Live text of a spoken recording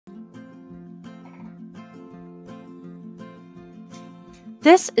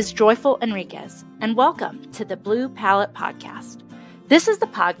This is Joyful Enriquez, and welcome to the Blue Palette Podcast. This is the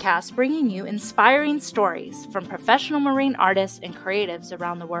podcast bringing you inspiring stories from professional marine artists and creatives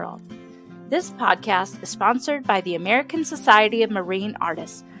around the world. This podcast is sponsored by the American Society of Marine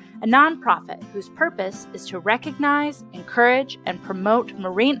Artists, a nonprofit whose purpose is to recognize, encourage, and promote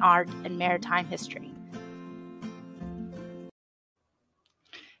marine art and maritime history.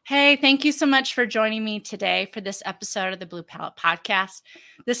 Hey, thank you so much for joining me today for this episode of the Blue Palette Podcast.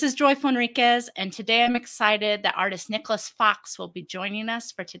 This is Joyful Enriquez, and today I'm excited that artist Nicholas Fox will be joining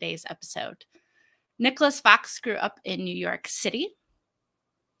us for today's episode. Nicholas Fox grew up in New York City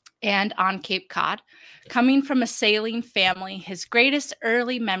and on Cape Cod. Coming from a sailing family, his greatest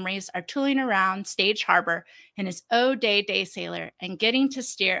early memories are tooling around Stage Harbor in his O'Day Daysailor and getting to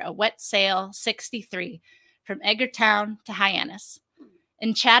steer a Westsail 63 from Edgartown to Hyannis.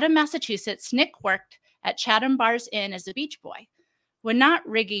 In Chatham, Massachusetts, Nick worked at Chatham Bars Inn as a beach boy. When not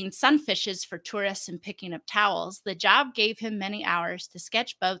rigging sunfishes for tourists and picking up towels, the job gave him many hours to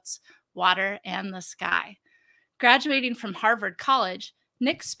sketch boats, water, and the sky. Graduating from Harvard College,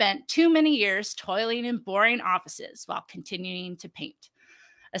 Nick spent too many years toiling in boring offices while continuing to paint.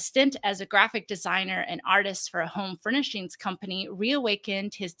 A stint as a graphic designer and artist for a home furnishings company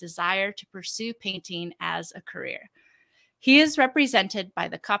reawakened his desire to pursue painting as a career. He is represented by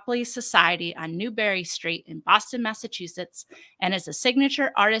the Copley Society on Newbury Street in Boston, Massachusetts, and is a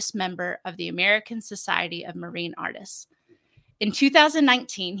signature artist member of the American Society of Marine Artists. In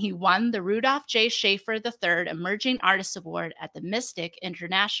 2019, he won the Rudolph J. Schaefer III Emerging Artist Award at the Mystic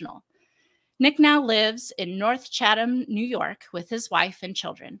International. Nick now lives in North Chatham, New York, with his wife and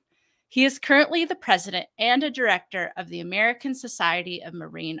children. He is currently the president and a director of the American Society of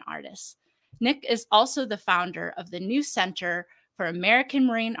Marine Artists. Nick is also the founder of the new Center for American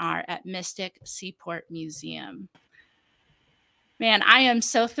Marine Art at Mystic Seaport Museum. Man, I am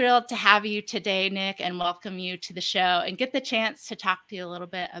so thrilled to have you today, Nick, and welcome you to the show and get the chance to talk to you a little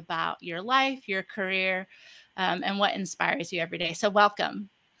bit about your life, your career, and what inspires you every day. So welcome.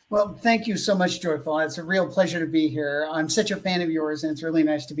 Well, thank you so much, Joyful. It's a real pleasure to be here. I'm such a fan of yours, and it's really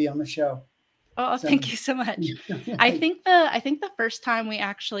nice to be on the show. Oh, thank you so much. I think the first time we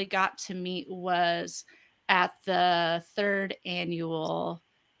actually got to meet was at the third annual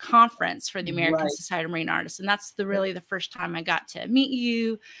conference for the American Society of Marine Artists. And that's really the first time I got to meet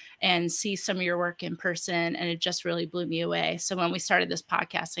you and see some of your work in person. And it just really blew me away. So when we started this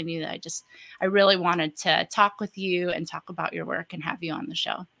podcast, I knew that I really wanted to talk with you and talk about your work and have you on the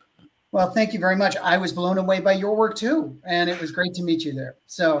show. Well, thank you very much. I was blown away by your work too. And it was great to meet you there.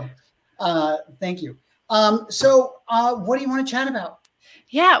 So thank you. So what do you want to chat about?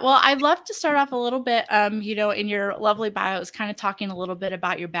 Yeah, well, I'd love to start off a little bit, in your lovely bio, it's kind of talking a little bit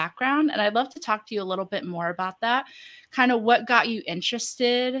about your background. And I'd love to talk to you a little bit more about that, kind of what got you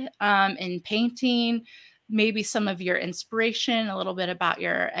interested in painting, maybe some of your inspiration, a little bit about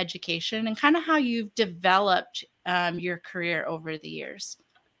your education, and kind of how you've developed your career over the years.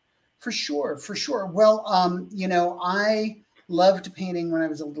 For sure. Well, I loved painting when I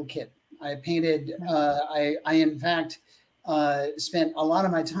was a little kid. I painted, I in fact, spent a lot of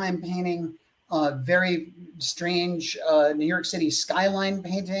my time painting very strange New York City skyline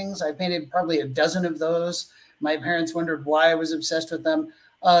paintings. I painted probably a dozen of those. My parents wondered why I was obsessed with them.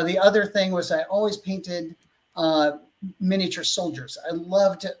 The other thing was I always painted miniature soldiers. I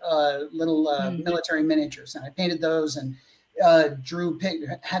loved little military miniatures, and I painted those and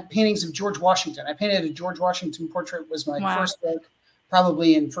had paintings of George Washington. I painted a George Washington portrait, was my first work,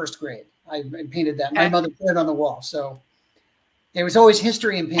 probably in first grade. I painted that. My mother put it on the wall. So there was always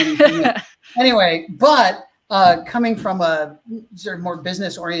history in painting for me. Anyway, but coming from a sort of more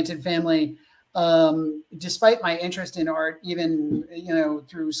business-oriented family, despite my interest in art, even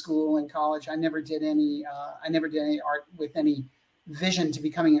through school and college, I never did any art with any vision to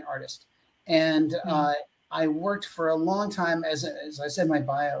becoming an artist. And I worked for a long time, as I said in my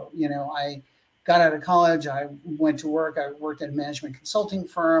bio. I got out of college, I went to work. I worked at a management consulting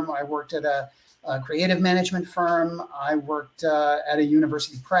firm. I worked at a creative management firm. I worked at a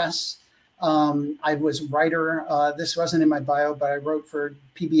university press. I was a writer. This wasn't in my bio, but I wrote for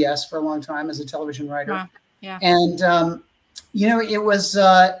PBS for a long time as a television writer. Wow. Yeah. And, it was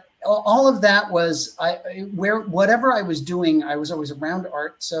all of that was whatever I was doing, I was always around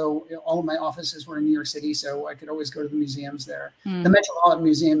art. So all of my offices were in New York City, so I could always go to the museums there. The Metropolitan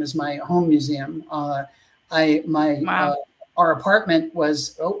Museum is my home museum. Our apartment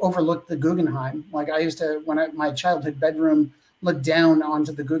overlooked the Guggenheim. Like I used to, my childhood bedroom looked down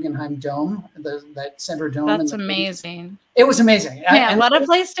onto the Guggenheim Dome, that center dome. That's amazing. It was amazing. Yeah, what a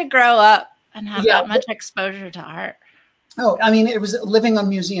place to grow up and have that much exposure to art. Oh, I mean, it was living on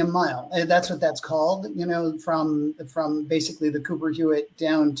Museum Mile. That's what that's called, you know, from basically the Cooper Hewitt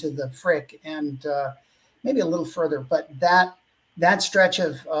down to the Frick and maybe a little further. But that stretch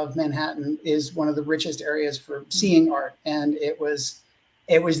of Manhattan is one of the richest areas for seeing art. And it was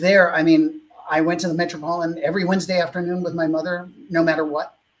there. I mean, I went to the Metropolitan every Wednesday afternoon with my mother, no matter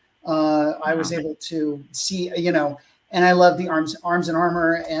what. I was able to see, you know, and I love the Arms and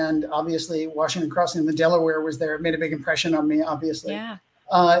Armor, and obviously Washington Crossing, the Delaware was there. It made a big impression on me, obviously. Yeah.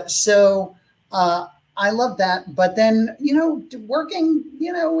 So I love that. But then, you know, working,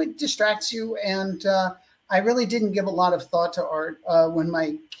 you know, it distracts you. And I really didn't give a lot of thought to art. When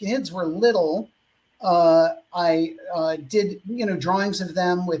my kids were little, I did, you know, drawings of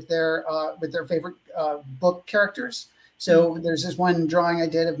them with their favorite book characters. So there's this one drawing I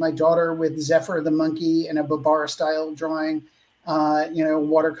did of my daughter with Zephyr the monkey in a Babar style drawing, you know,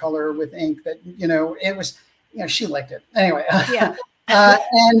 watercolor with ink that, you know, it was, you know, she liked it. Anyway. Yeah. But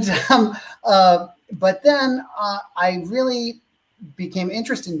then I really became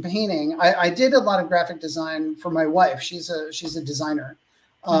interested in painting. I did a lot of graphic design for my wife. She's a designer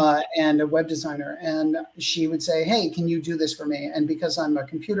and a web designer. And she would say, hey, can you do this for me? And because I'm a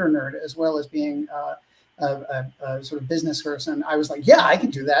computer nerd, as well as being a sort of business person, I was like, yeah, I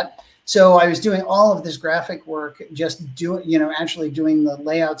can do that. So I was doing all of this graphic work, just doing, you know, actually doing the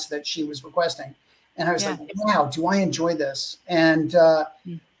layouts that she was requesting. And I was like, wow, do I enjoy this? And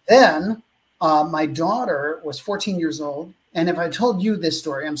then my daughter was 14 years old. And if I told you this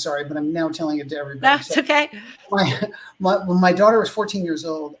story, I'm sorry, but I'm now telling it to everybody. That's okay. When my daughter was 14 years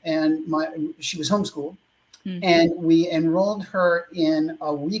old and she was homeschooled, and we enrolled her in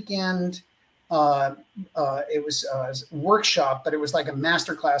a weekend. It was a workshop, but it was like a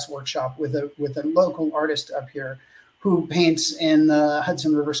masterclass workshop with a local artist up here who paints in the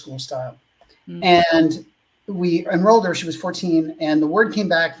Hudson River School style. And we enrolled her. She was 14, and the word came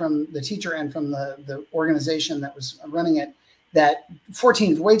back from the teacher and from the organization that was running it that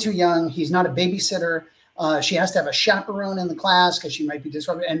 14 is way too young. He's not a babysitter. She has to have a chaperone in the class because she might be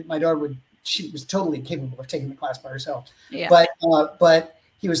disrupted. And my daughter she was totally capable of taking the class by herself. Yeah. But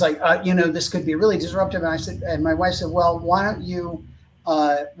he was like, you know, this could be really disruptive. And I said, and my wife said, well, why don't you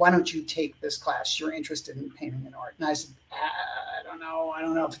take this class? You're interested in painting and art. And I said, I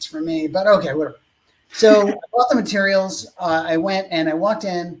don't know if it's for me, but okay, whatever. So I bought the materials. I went and I walked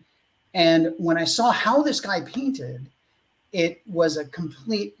in, and when I saw how this guy painted, it was a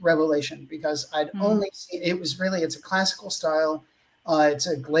complete revelation because I'd only seen, it's a classical style. It's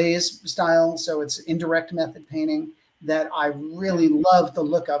a glaze style. So it's indirect method painting that I really love the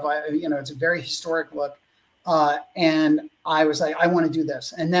look of. You know, it's a very historic look. And I was like, I want to do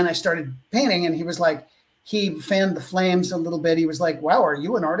this. And then I started painting, and he was like, he fanned the flames a little bit. He was like, wow, are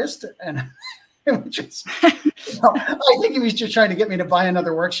you an artist? And just, you know, I think he was just trying to get me to buy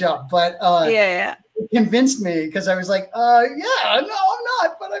another workshop, but it convinced me because I was like, yeah, no, I'm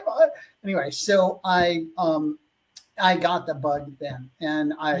not, but anyway. So I got the bug then,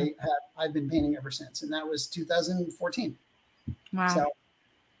 and I've been painting ever since, and that was 2014. Wow. So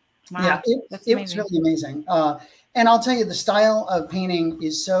wow. Yeah, it was really amazing. And I'll tell you, the style of painting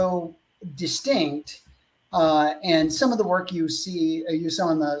is so distinct, and some of the work you saw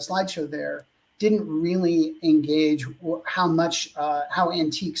on the slideshow there didn't really engage how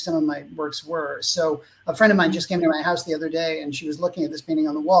antique some of my works were. So a friend of mine just came to my house the other day, and she was looking at this painting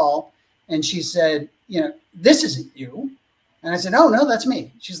on the wall, and she said, you know, this isn't you. And I said, oh, no, that's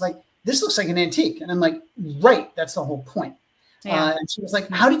me. She's like, this looks like an antique. And I'm like, right, that's the whole point. Yeah. And she was like,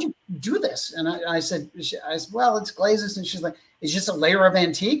 how did you do this? And I said, well, it's glazes. And she's like, it's just a layer of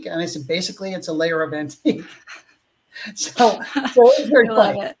antique. And I said, basically, it's a layer of antique. so it's very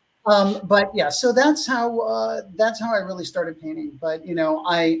funny. But yeah, so that's how I really started painting. But, you know,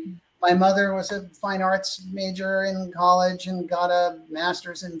 my mother was a fine arts major in college and got a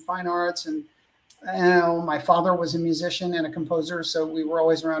master's in fine arts. And, you know, my father was a musician and a composer. So we were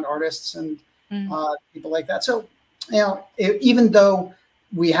always around artists and people like that. So, you know, even though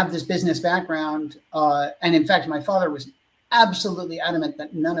we have this business background, and in fact, my father was absolutely adamant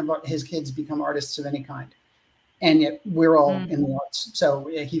that none of his kids become artists of any kind. And yet we're all in the arts. So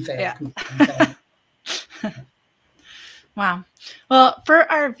he failed. Yeah. Wow. Well,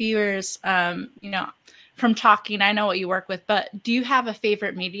 for our viewers, you know, from talking, I know what you work with, but do you have a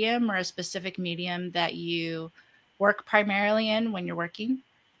favorite medium or a specific medium that you work primarily in when you're working?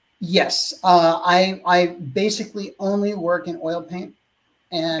 Yes. I basically only work in oil paint,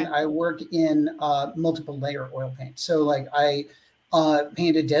 and I work in multiple layer oil paint. So like I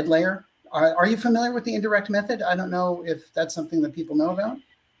paint a dead layer. Are you familiar with the indirect method? I don't know if that's something that people know about.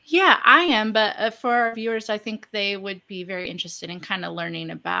 Yeah, I am. But for our viewers, I think they would be very interested in kind of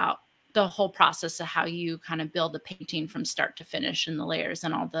learning about the whole process of how you kind of build a painting from start to finish and the layers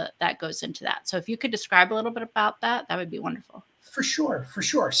and all that goes into that. So if you could describe a little bit about that, that would be wonderful. For sure, for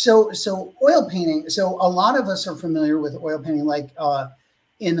sure. So oil painting. So a lot of us are familiar with oil painting, like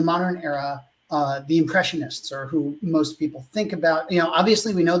in the modern era, the Impressionists are who most people think about. You know,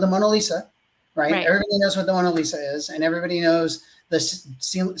 obviously we know the Mona Lisa, right? Everybody knows what the Mona Lisa is, and everybody knows the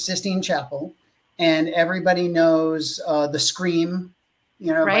Sistine Chapel, and everybody knows the Scream,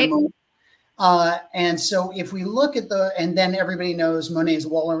 you know, by Monet. And so if we look at and then everybody knows Monet's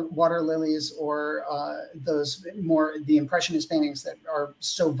water lilies, or the Impressionist paintings that are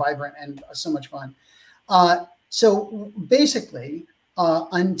so vibrant and so much fun. So basically,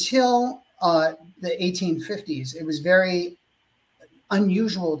 until the 1850s, it was very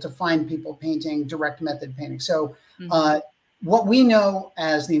unusual to find people painting direct method painting. So what we know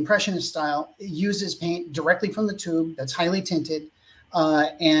as the Impressionist style uses paint directly from the tube that's highly tinted.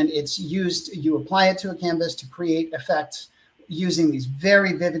 And it's used, you apply it to a canvas to create effects using these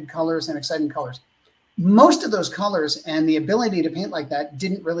very vivid colors and exciting colors. Most of those colors and the ability to paint like that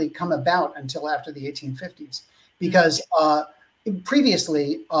didn't really come about until after the 1850s, because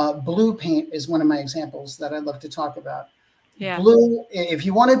previously, blue paint is one of my examples that I love to talk about. Yeah. Blue, if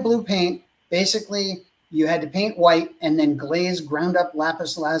you wanted blue paint, basically you had to paint white and then glaze ground up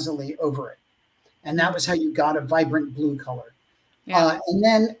lapis lazuli over it. And that was how you got a vibrant blue color. Yeah. And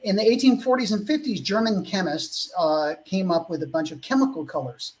then in the 1840s and 50s, German chemists came up with a bunch of chemical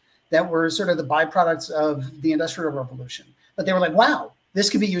colors that were sort of the byproducts of the Industrial Revolution. But they were like, wow, this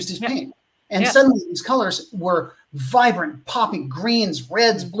could be used as paint. And suddenly these colors were vibrant, popping greens,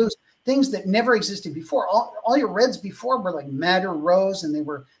 reds, blues, things that never existed before. All your reds before were like madder rose, and they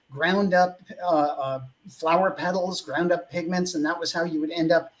were ground up flower petals, ground up pigments, and that was how you would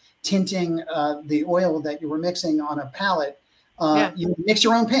end up tinting the oil that you were mixing on a palette. You mix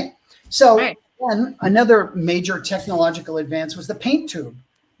your own paint. So then another major technological advance was the paint tube,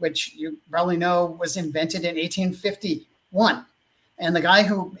 which you probably know was invented in 1851. And the guy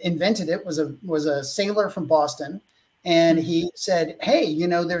who invented it was a sailor from Boston. And he said, hey, you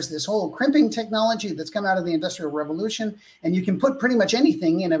know, there's this whole crimping technology that's come out of the Industrial Revolution, and you can put pretty much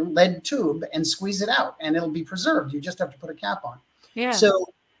anything in a lead tube and squeeze it out, and it'll be preserved. You just have to put a cap on. Yeah. So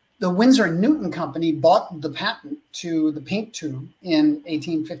the Winsor & Newton Company bought the patent to the paint tube in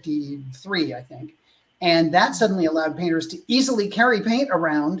 1853, I think. And that suddenly allowed painters to easily carry paint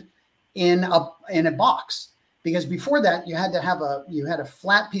around in a box. Because before that, you had a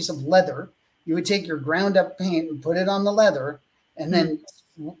flat piece of leather. You would take your ground up paint and put it on the leather, and then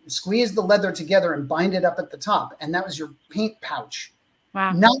squeeze the leather together and bind it up at the top. And that was your paint pouch.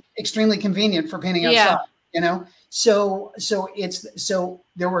 Wow. Not extremely convenient for painting outside, you know? So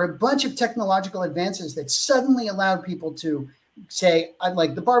there were a bunch of technological advances that suddenly allowed people to say,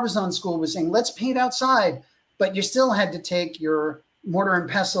 like the Barbizon school was saying, let's paint outside, but you still had to take your mortar and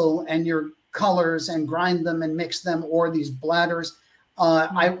pestle and your colors and grind them and mix them, or these bladders.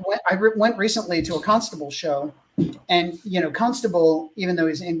 I went recently to a Constable show, and, you know, Constable, even though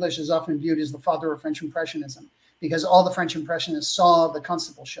he's English, is often viewed as the father of French Impressionism, because all the French Impressionists saw the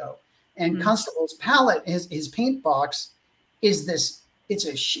Constable show. And Constable's palette, his paint box is this,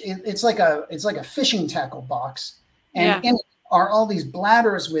 it's like a fishing tackle box. And in it are all these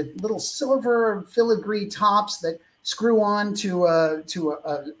bladders with little silver filigree tops that screw on to a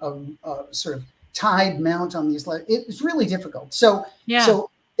sort of tied mount on these. It's really difficult. So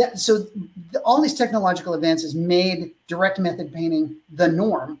all these technological advances made direct method painting the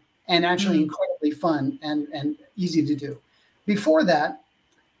norm, and actually incredibly fun and easy to do. Before that,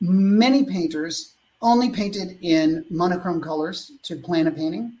 many painters only painted in monochrome colors to plan a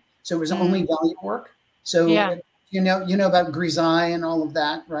painting. So it was only value work. So you know about grisaille and all of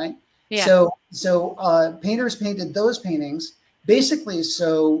that, right? Yeah. So painters painted those paintings basically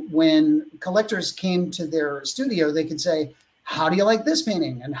so when collectors came to their studio, they could say, how do you like this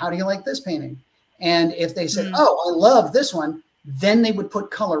painting? And how do you like this painting? And if they said, oh, I love this one, then they would put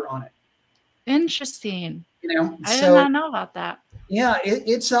color on it. Interesting. You know, I did not know about that. Yeah,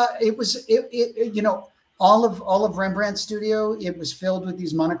 it was you know, all of Rembrandt's studio, it was filled with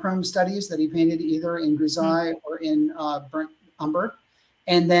these monochrome studies that he painted either in grisaille or in burnt umber.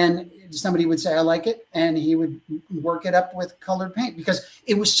 And then somebody would say, I like it. And he would work it up with colored paint because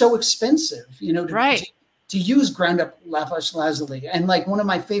it was so expensive, you know, to use ground up lapis lazuli. And like one of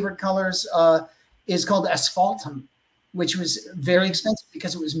my favorite colors is called asphaltum, which was very expensive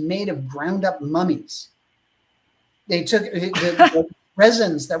because it was made of ground up mummies. They took the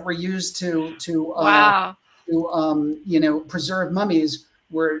resins that were used to you know, preserve mummies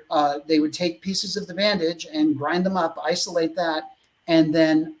where they would take pieces of the bandage and grind them up, isolate that, and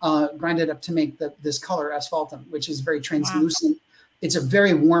then grind it up to make this color asphaltum, which is very translucent. Wow. It's a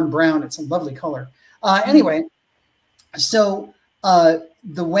very warm brown. It's a lovely color. Anyway, so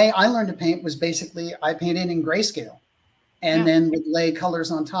the way I learned to paint was basically I painted in grayscale and then would lay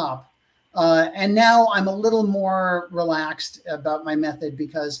colors on top. And now I'm a little more relaxed about my method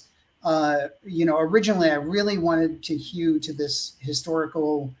because, you know, originally I really wanted to hew to this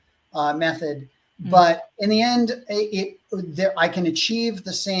historical method. But in the end, I can achieve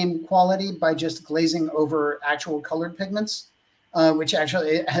the same quality by just glazing over actual colored pigments, which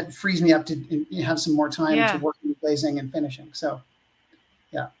actually frees me up to have some more time to work with glazing and finishing. So,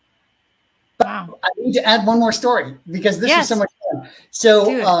 yeah. But I need to add one more story because this is so much fun. So,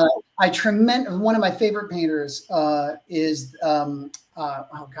 one of my favorite painters is, oh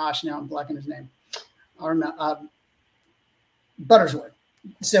gosh, now I'm blocking his name. Buttersworth.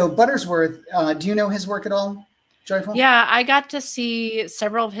 So Buttersworth, do you know his work at all, Joyful? Yeah, I got to see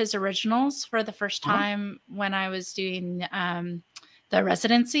several of his originals for the first time when I was doing the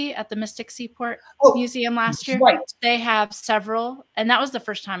residency at the Mystic Seaport Museum last year. Right. They have several, and that was the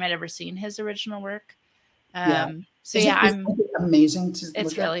first time I'd ever seen his original work. So isn't it amazing to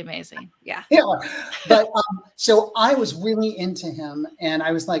it's really amazing. Yeah. Yeah. But so I was really into him, and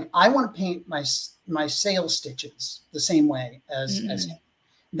I was like, I want to paint my sail stitches the same way as him.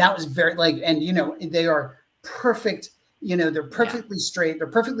 That was very and you know, they are perfect, you know, they're perfectly straight, they're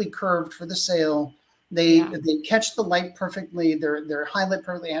perfectly curved for the sail. They catch the light perfectly, they're highlight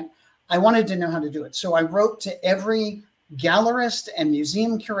perfectly, and I wanted to know how to do it. So I wrote to every gallerist and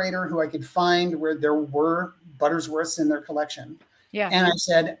museum curator who I could find where there were Buttersworths in their collection. Yeah. And I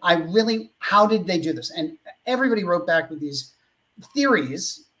said, how did they do this? And everybody wrote back with these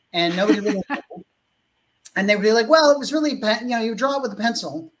theories, and nobody really knew. And they would be like, well, it was really, you know, you draw it with a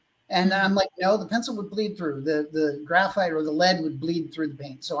pencil. And I'm like, no, the pencil would bleed through. The graphite or the lead would bleed through the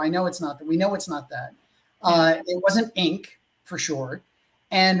paint. So I know it's not that. We know it's not that. It wasn't ink for sure.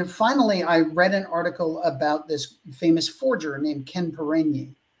 And finally, I read an article about this famous forger named Ken Perrigny,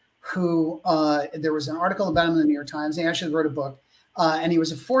 who there was an article about him in the New York Times. He actually wrote a book. And he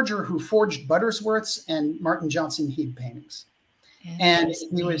was a forger who forged Buttersworth's and Martin Johnson Head paintings. And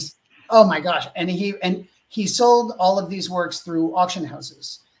he was, oh my gosh. And he sold all of these works through auction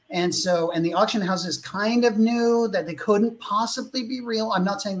houses. And the auction houses kind of knew that they couldn't possibly be real. I'm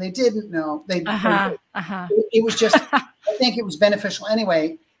not saying they didn't know. It was just, I think it was beneficial.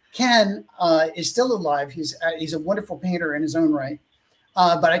 Anyway, Ken is still alive. He's a wonderful painter in his own right.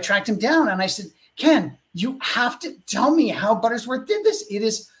 But I tracked him down and I said, Ken, you have to tell me how Buttersworth did this. It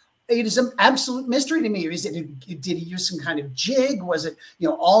is an absolute mystery to me. Did he use some kind of jig? Was it, you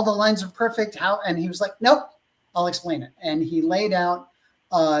know, all the lines are perfect? How? And he was like, nope, I'll explain it. And he laid out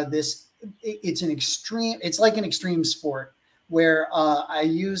it's like an extreme sport where I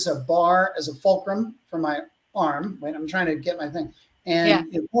use a bar as a fulcrum for my arm. Wait, I'm trying to get my thing.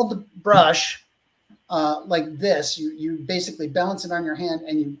 And you hold the brush like this. You basically balance it on your hand,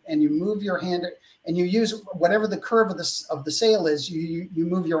 and you move your hand, and you use whatever the curve of the sail is. You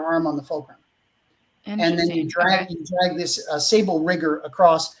move your arm on the fulcrum, and then you drag this sable rigger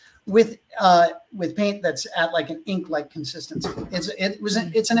across with paint that's at like an ink-like consistency.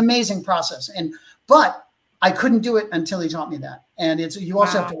 It's an amazing process, but I couldn't do it until he taught me that. And you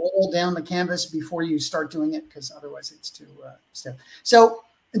also have to roll down the canvas before you start doing it, because otherwise it's too stiff. So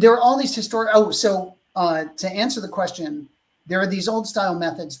there are all these historic. To answer the question, there are these old style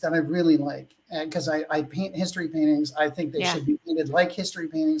methods that I really like, because I paint history paintings. I think they should be painted like history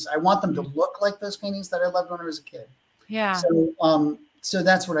paintings. I want them to look like those paintings that I loved when I was a kid. Yeah. So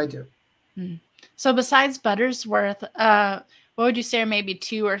that's what I do. So besides Buttersworth, what would you say are maybe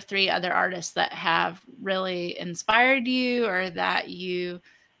 2 or 3 other artists that have really inspired you, or that you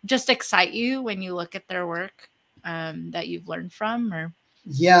just excite you when you look at their work, that you've learned from? Or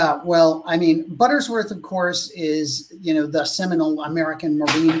yeah, well, I mean, Buttersworth, of course, is, you know, the seminal American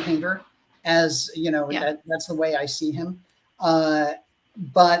marine painter, as you know, that's the way I see him.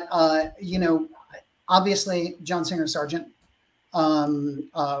 But you know, obviously John Singer Sargent.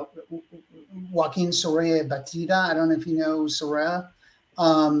 Joaquin Soraya Batida. I don't know if you know Soraya.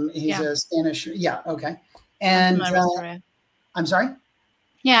 He's a Spanish. Yeah. Okay. And I'm sorry.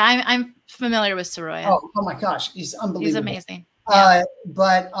 Yeah, I'm familiar with Soraya. Oh my gosh, he's unbelievable. He's amazing.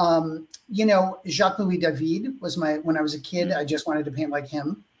 But you know, Jacques Louis David was when I was a kid. I just wanted to paint like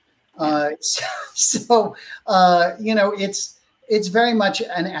him. So you know, it's very much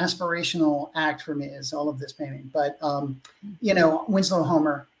an aspirational act for me, is all of this painting. But you know, Winslow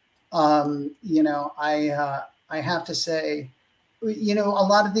Homer, you know, I have to say, you know, a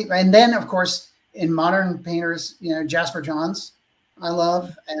lot of the, and then of course in modern painters, you know, Jasper Johns, I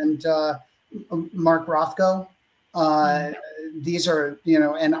love, and Mark Rothko. These are, you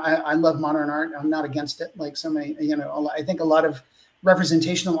know, and I love modern art. I'm not against it. Like so many, you know, I think a lot of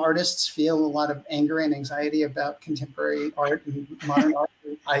representational artists feel a lot of anger and anxiety about contemporary art and modern art.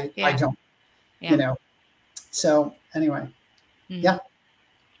 I don't, you know. So anyway, yeah.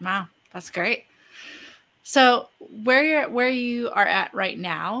 Wow, that's great. So where you are at right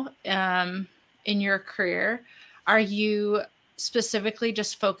now in your career, are you specifically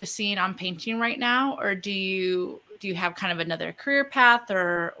just focusing on painting right now, or do you have kind of another career path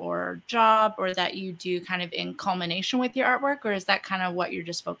or job, or that you do kind of in culmination with your artwork, or is that kind of what you're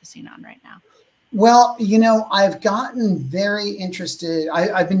just focusing on right now? Well, you know, I've gotten very interested.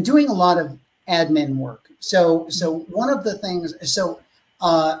 I've been doing a lot of admin work. So one of the things,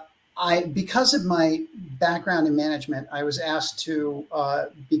 because of my background in management, I was asked to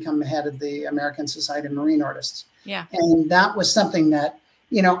become the head of the American Society of Marine Artists. Yeah. And that was something that,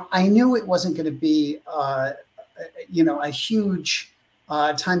 you know, I knew it wasn't going to be, you know, a huge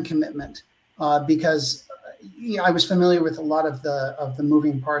time commitment because you know, I was familiar with a lot of the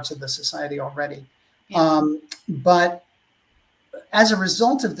moving parts of the society already. Yeah. But as a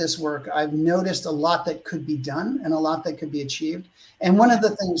result of this work, I've noticed a lot that could be done and a lot that could be achieved. And one of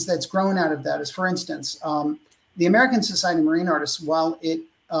the things that's grown out of that is, for instance, the American Society of Marine Artists, while it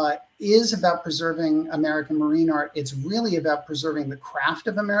is about preserving American marine art, it's really about preserving the craft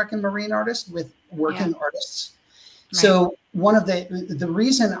of American marine artists with working artists. Right. So one of the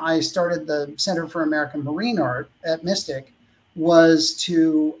reason I started the Center for American Marine Art at Mystic was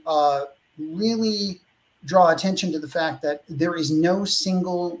to really draw attention to the fact that there is no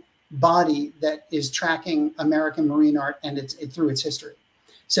single body that is tracking American marine art and through its history.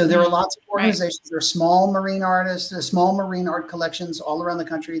 So there are lots of organizations. Right. There are small marine artists, there are small marine art collections all around the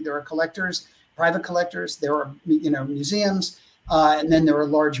country. There are collectors, private collectors. There are, you know, museums, and then there are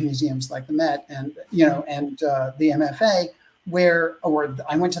large museums like the Met and, you know, and the MFA, or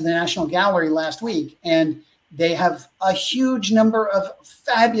I went to the National Gallery last week, and they have a huge number of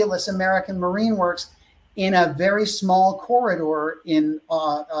fabulous American marine works in a very small corridor in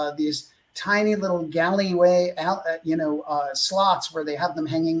these tiny little galleyway, you know, slots where they have them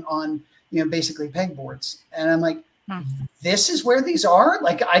hanging on, you know, basically pegboards. And I'm like, this is where these are?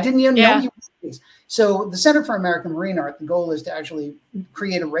 Like, I didn't even know you had these. So the Center for American Marine Art, the goal is to actually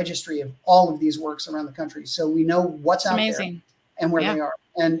create a registry of all of these works around the country, so we know what's out there and where they are.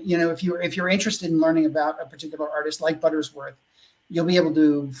 And, you know, if you're interested in learning about a particular artist like Buttersworth, you'll be able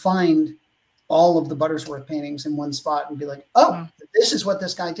to find all of the Buttersworth paintings in one spot and be like, oh, this is what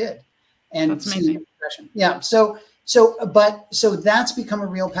this guy did. And that's amazing. See the yeah. So that's become a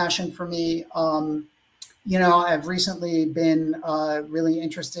real passion for me. You know, I've recently been really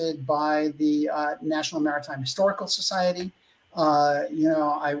interested by the National Maritime Historical Society. You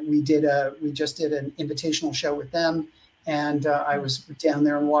know, we just did an invitational show with them, and I was down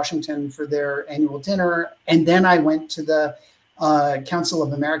there in Washington for their annual dinner, and then I went to the Council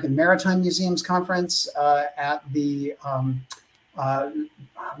of American Maritime Museums conference at the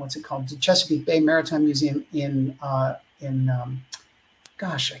what's it called? The Chesapeake Bay Maritime Museum in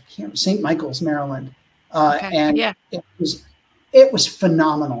gosh, I can't, St. Michael's, Maryland. And it was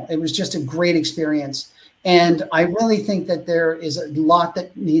phenomenal. It was just a great experience. And I really think that there is a lot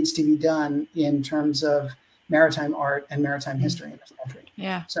that needs to be done in terms of maritime art and maritime history in this country.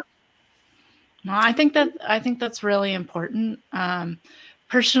 Yeah. So. Well, I think that's really important.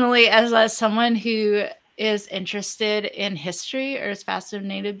 Personally, as someone who is interested in history or is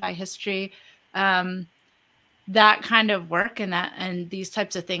fascinated by history, that kind of work and these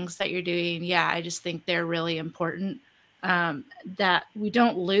types of things that you're doing, I just think they're really important. That we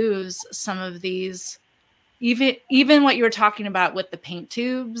don't lose some of these, even what you were talking about with the paint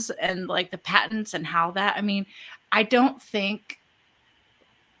tubes and like the patents and how that. I mean, I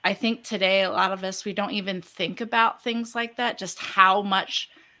think today, a lot of us, we don't even think about things like that, just how much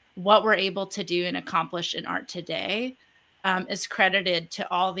what we're able to do and accomplish in art today is credited to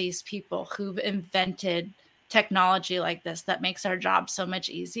all these people who've invented technology like this that makes our job so much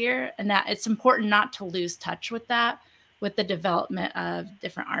easier. And that it's important not to lose touch with that, with the development of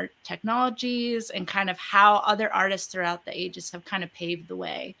different art technologies and kind of how other artists throughout the ages have kind of paved the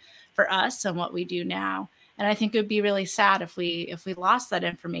way for us and what we do now. And I think it would be really sad if we lost that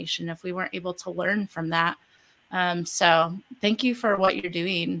information, if we weren't able to learn from that. So thank you for what you're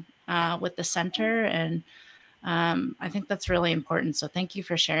doing with the center. And I think that's really important. So thank you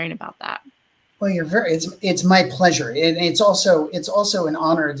for sharing about that. Well, it's my pleasure. It's also an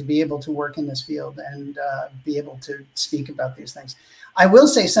honor to be able to work in this field and be able to speak about these things. I will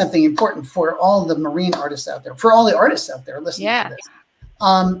say something important for all the marine artists out there, for all the artists out there listening to this.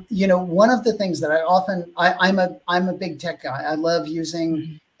 You know, one of the things that I'm a big tech guy. I love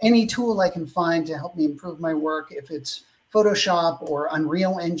using any tool I can find to help me improve my work. If it's Photoshop or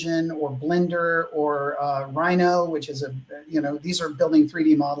Unreal Engine or Blender or Rhino, which is these are building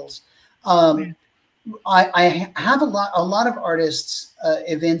 3D models. I have a lot of artists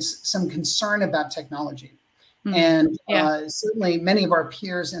evince some concern about technology, and certainly many of our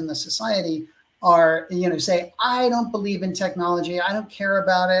peers in the society are, say, I don't believe in technology. I don't care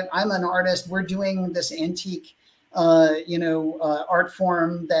about it. I'm an artist. We're doing this antique, art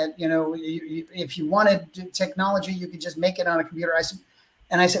form that, if you wanted technology, you could just make it on a computer. I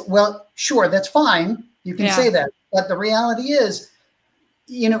said, well, sure, that's fine. You can say that. But the reality is,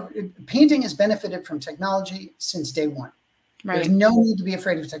 painting has benefited from technology since day one. Right. There's no need to be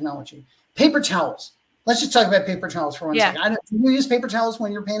afraid of technology. Paper towels. Let's just talk about paper towels for one second. Do you use paper towels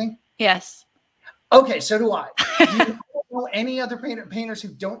when you're painting? Yes. Okay, so do I. Do you know any other painters who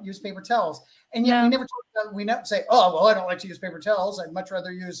don't use paper towels? And yet we never say, oh, well, I don't like to use paper towels. I'd much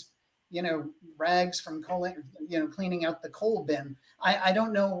rather use, rags from cleaning out the coal bin. I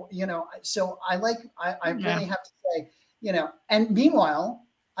don't know, so I really have to say, and meanwhile,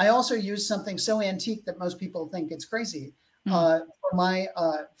 I also use something so antique that most people think it's crazy. For my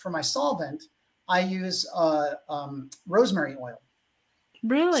solvent, I use rosemary oil.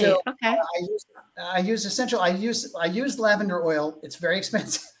 Really? So, okay. I use lavender oil. It's very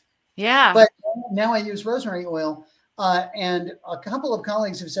expensive. Yeah. But now I use rosemary oil. And a couple of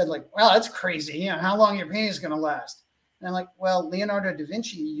colleagues have said, like, well, that's crazy. How long your painting is going to last? And I'm like, well, Leonardo da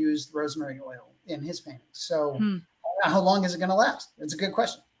Vinci used rosemary oil in his paintings. So how long is it going to last? It's a good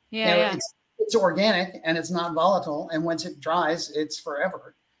question. Yeah, It's organic and it's not volatile. And once it dries, it's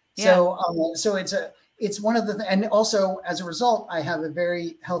forever. Yeah. So it's one of the, and also as a result, I have a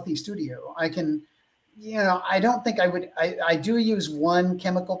very healthy studio. I can, I don't think I would, I do use one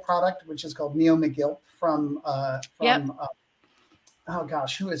chemical product, which is called Neo McGill from oh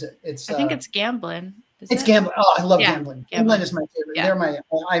gosh, who is it? I think it's Gamblin. It's Gamblin. Oh, I love Gamblin. Gamblin is my favorite. Yeah.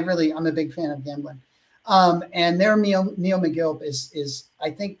 I'm a big fan of Gamblin. And their Neo McGill is, I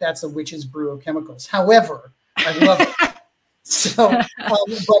think that's a witch's brew of chemicals. However, I love it. So,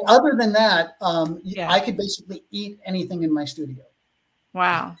 but other than that, I could basically eat anything in my studio.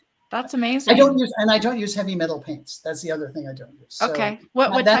 Wow. That's amazing. I don't use heavy metal paints. That's the other thing I don't use. So, okay.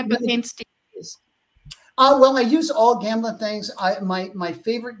 What type of paints do you use? Well, I use all Gamblin things. My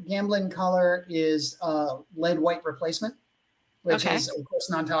favorite Gamblin color is lead white replacement, which is of course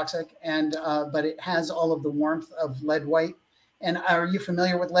non-toxic, and but it has all of the warmth of lead white. And are you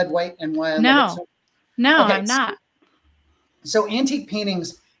familiar with lead white and why I love it so? No, I'm not. So antique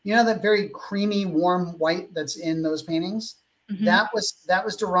paintings, that very creamy, warm white that's in those paintings. Mm-hmm. That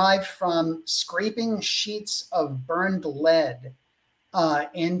was derived from scraping sheets of burned lead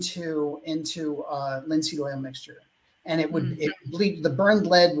into linseed oil mixture, and it would bleed. The burned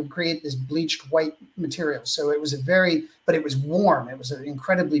lead would create this bleached white material. So it was but it was warm. It was an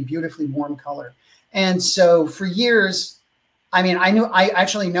incredibly beautifully warm color. And so for years, I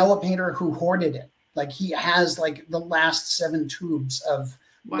actually know a painter who hoarded it. Like he has like the last 7 tubes of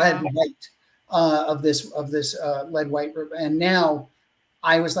lead white, of this lead white. And now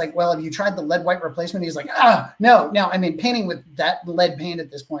I was like, well, have you tried the lead white replacement? He's like, no. Painting with that lead paint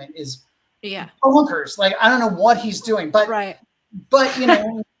at this point is bonkers. Like, I don't know what he's doing, but it's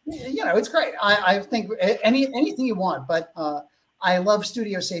great. I think anything you want, but I love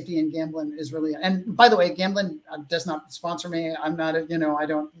studio safety, and Gamblin is really, and by the way, Gamblin does not sponsor me. I'm not, I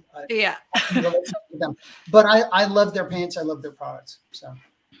don't, with them, but I love their paints. I love their products. So,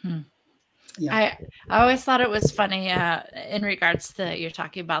 I always thought it was funny in regards to, you're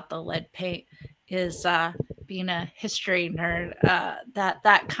talking about the lead paint, is being a history nerd,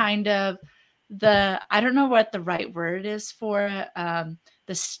 that kind of I don't know what the right word is for it,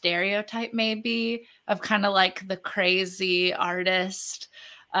 the stereotype maybe of kind of like the crazy artist,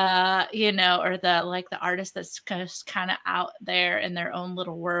 or the artist that's just kind of out there in their own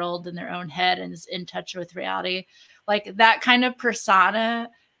little world, in their own head, and is in touch with reality. Like that kind of persona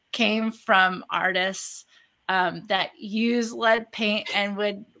came from artists that use lead paint and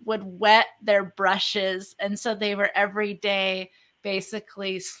would wet their brushes. And so they were every day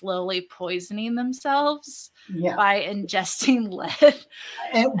basically slowly poisoning themselves by ingesting lead.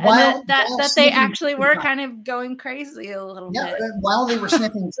 And that they actually were kind of going crazy a little bit. While they were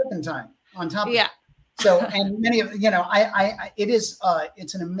sniffing turpentine on top of it. So, and many of, it's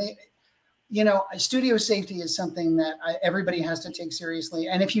an amazing, you know, studio safety is something that everybody has to take seriously.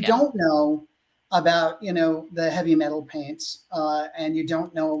 And if you don't know about, you know, the heavy metal paints, and you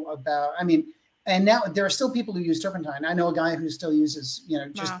don't know about, I mean, and now there are still people who use turpentine. I know a guy who still uses, you know,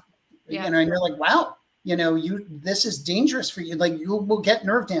 just, you know, and you're like, wow, you know, this is dangerous for you. Like, you will get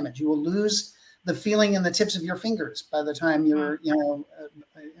nerve damage. You will lose the feeling in the tips of your fingers by the time you're, you know,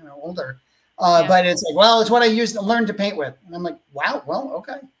 older. But it's like, well, it's what I learned to paint with. And I'm like, wow, well,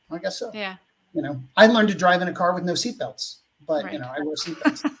 okay, I guess so. Yeah. You know, I learned to drive in a car with no seatbelts, but you know, I wear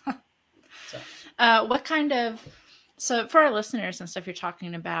seatbelts. So. What kind of, so for our listeners and stuff, you're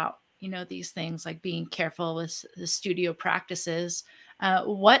talking about, you know, these things like being careful with the studio practices.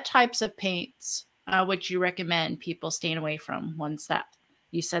 What types of paints would you recommend people staying away from? Ones that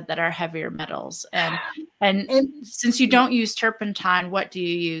you said that are heavier metals, and since you don't use turpentine, what do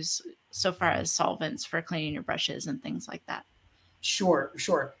you use so far as solvents for cleaning your brushes and things like that? Sure.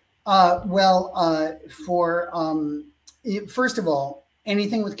 First of all,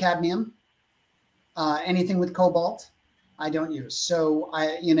 anything with cadmium, anything with cobalt, I don't use. So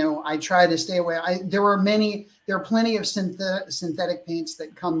I try to stay away. There are plenty of synthetic paints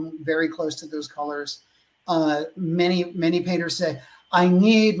that come very close to those colors. Many painters say, I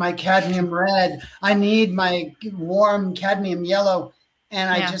need my cadmium red. I need my warm cadmium yellow. And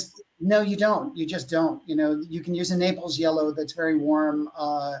I just, no, you don't. You just don't. You know, you can use a Naples yellow that's very warm.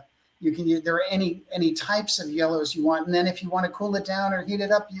 You can use, there are any types of yellows you want. And then if you want to cool it down or heat it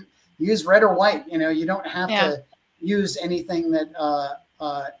up, you use red or white. You know, you don't have to use anything that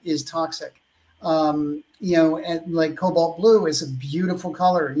is toxic. You know, and like cobalt blue is a beautiful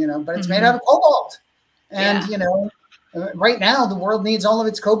color, you know, but it's made out of cobalt. And, you know, right now the world needs all of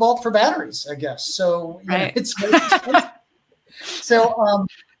its cobalt for batteries, I guess. So you know, it's very expensive. So,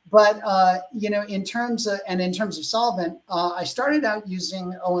 you know, in terms of solvent, I started out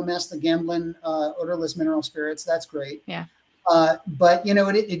using OMS, the Gamblin odorless mineral spirits. That's great. Yeah. But you know,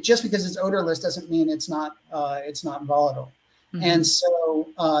 it just because it's odorless doesn't mean it's not volatile. And so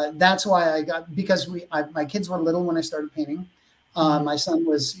that's why because my kids were little when I started painting. My son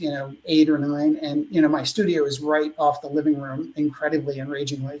was, you know, 8 or 9, and you know, my studio is right off the living room, incredibly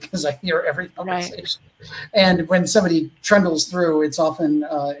enragingly, because I hear every conversation. And when somebody trundles through, it's often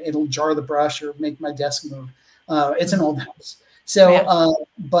it'll jar the brush or make my desk move. It's an old house, so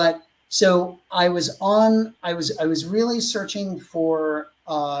so I was really searching for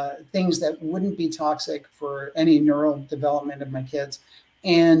things that wouldn't be toxic for any neural development of my kids,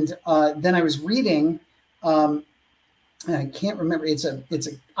 and then I was reading. I can't remember. It's an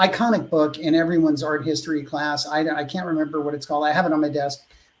iconic book in everyone's art history class. I can't remember what it's called. I have it on my desk,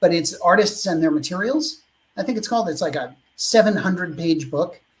 but it's Artists and Their Materials. I think it's called. It's like a 700-page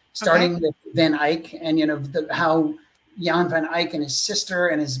book, starting with Van Eyck and, you know, how Jan van Eyck and his sister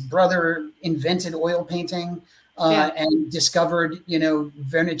and his brother invented oil painting and discovered, you know,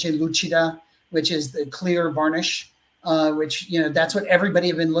 vernice lucida, which is the clear varnish, which, you know, that's what everybody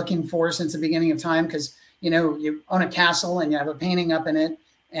had been looking for since the beginning of time, because you know, you own a castle and you have a painting up in it,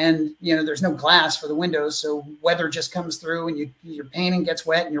 and you know, there's no glass for the windows, so weather just comes through, and your painting gets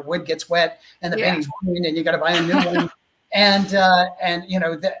wet and your wood gets wet, and the painting's ruined, and you got to buy a new one. And you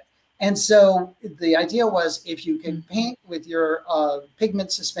know that, and so the idea was, if you can paint with your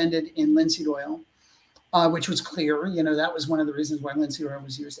pigment suspended in linseed oil, which was clear, you know, that was one of the reasons why linseed oil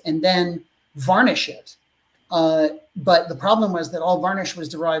was used, and then varnish it. But the problem was that all varnish was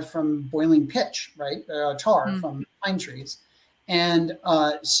derived from boiling pitch, right? Tar from pine trees. And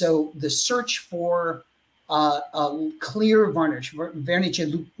so the search for a clear varnish,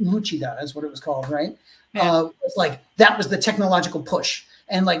 vernice lucida is what it was called, right? Was like, that was the technological push.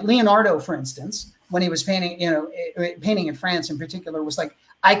 And like Leonardo, for instance, when he was painting, you know, painting in France in particular, was like,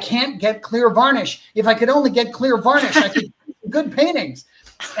 I can't get clear varnish. If I could only get clear varnish, I could good paintings.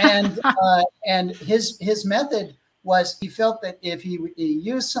 And his method was, he felt that if he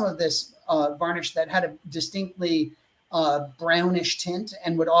used some of this varnish that had a distinctly brownish tint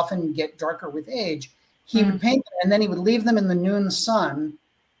and would often get darker with age, he would paint them, and then he would leave them in the noon sun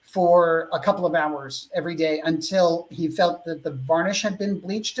for a couple of hours every day until he felt that the varnish had been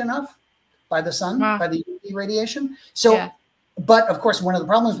bleached enough by the sun, by the UV radiation. So, but of course, one of the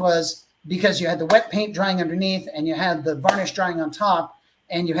problems was, because you had the wet paint drying underneath and you had the varnish drying on top,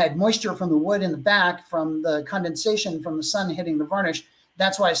 and you had moisture from the wood in the back from the condensation from the sun hitting the varnish.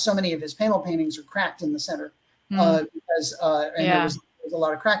 That's why so many of his panel paintings are cracked in the center, because there was a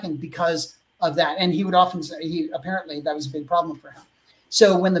lot of cracking because of that. And he would often say, apparently that was a big problem for him.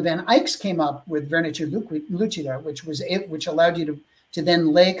 So when the Van Eycks came up with vernice lucida, which allowed you to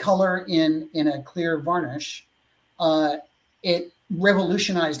then lay color in a clear varnish, it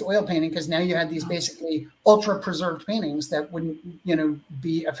revolutionized oil painting, because now you had these basically ultra preserved paintings that wouldn't, you know,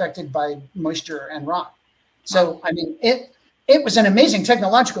 be affected by moisture and rot. So, I mean, it was an amazing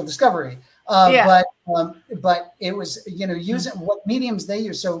technological discovery. But it was, you know, using what mediums they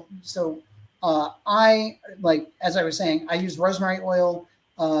use. So I, like, as I was saying, I use rosemary oil.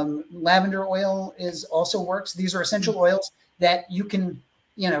 Lavender oil also works. These are essential oils that you can,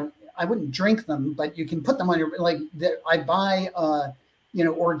 you know, I wouldn't drink them, but you can put them on your, like, I buy, you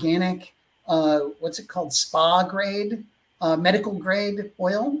know, organic, what's it called? Spa grade, medical grade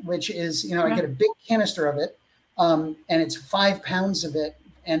oil, which is, you know, I get a big canister of it. And it's 5 pounds of it.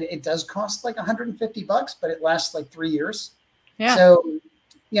 And it does cost like $150, but it lasts like 3 years. Yeah. So,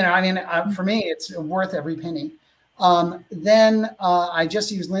 you know, I mean, for me, it's worth every penny. Then I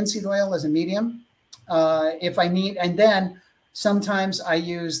just use linseed oil as a medium if I need. And then sometimes I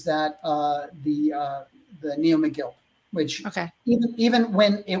use that the Neo McGill, which even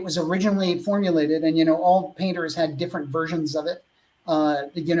when it was originally formulated, and you know, all painters had different versions of it.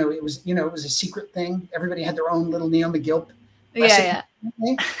 You know, it was a secret thing. Everybody had their own little Neo McGill.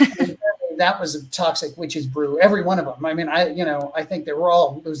 That was a toxic witch's brew. Every one of them. I mean, I think they were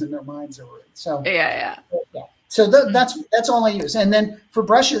all losing their minds over it. So So that's all I use. And then for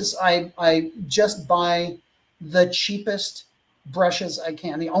brushes, I just buy the cheapest brushes I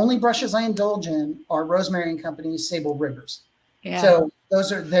can. The only brushes I indulge in are Rosemary and Company's Sable Riggers. Yeah. So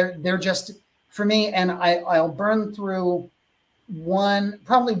those are they're just for me, and I'll burn through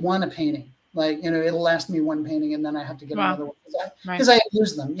probably one a painting. Like, you know, it'll last me one painting, and then I have to get another one because I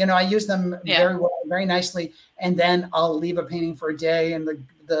use them. You know, I use them very well, very nicely, and then I'll leave a painting for a day, and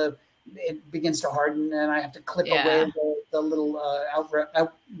it begins to harden, and I have to clip away the little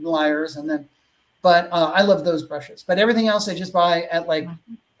outliers, and then. But I love those brushes. But everything else I just buy at like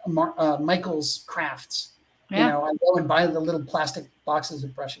Michael's Crafts. You know, I go and buy the little plastic boxes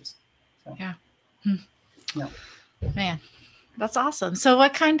of brushes. So, Man, that's awesome. So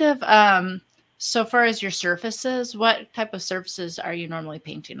what kind of, so far as your surfaces, what type of surfaces are you normally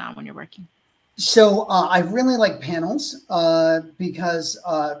painting on when you're working? So I really like panels because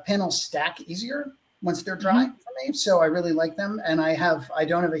panels stack easier once they're dry for me. So I really like them. And I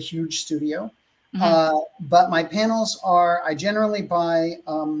don't have a huge studio. But my panels I generally buy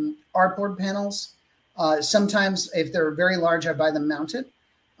artboard panels. Sometimes if they're very large, I buy them mounted.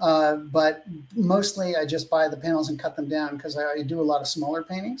 But mostly I just buy the panels and cut them down because I do a lot of smaller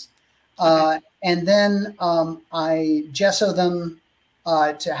paintings. And then I gesso them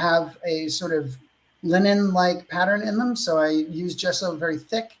to have a sort of linen-like pattern in them. So I use gesso very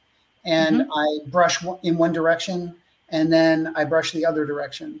thick, and I brush in one direction, and then I brush the other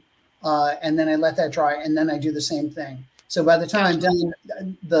direction. And then I let that dry, and then I do the same thing. So by the time I'm done,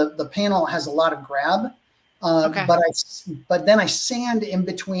 the panel has a lot of grab, but then I sand in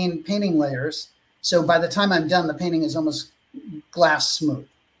between painting layers. So by the time I'm done, the painting is almost glass smooth.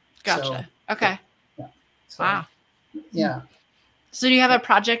 Gotcha. So, okay. Yeah. So, wow. Yeah. So do you have a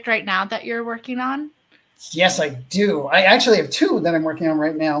project right now that you're working on? Yes, I do. I actually have two that I'm working on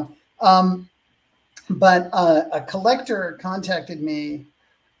right now. But a collector contacted me,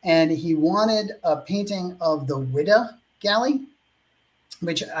 and he wanted a painting of the Whydah galley,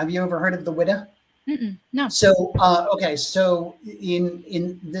 which, have you ever heard of the Whydah? No. So, okay. So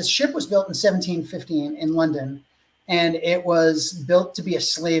in this ship was built in 1715 in London, and it was built to be a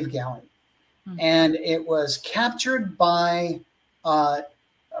slave galley. And it was captured by a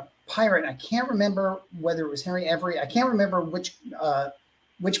pirate. I can't remember whether it was Henry Every. I can't remember which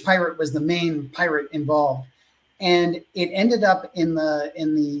pirate was the main pirate involved. And it ended up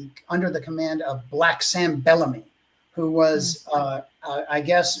under the command of Black Sam Bellamy, who was, I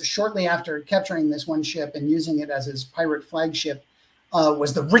guess, shortly after capturing this one ship and using it as his pirate flagship,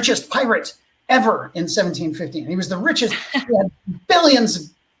 was the richest pirate ever in 1715. He was the richest. He had billions of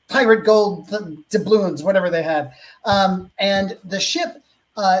pirate gold doubloons, whatever they had. And the ship,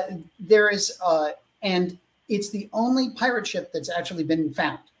 and it's the only pirate ship that's actually been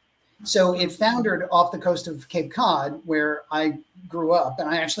found. So it foundered off the coast of Cape Cod, where I grew up, and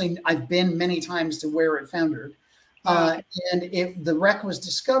I've been many times to where it foundered. And the wreck was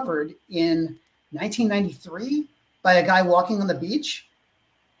discovered in 1993 by a guy walking on the beach,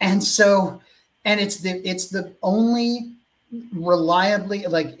 and it's the only reliably,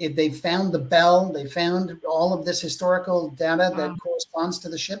 like, they found the bell, they found all of this historical data that corresponds to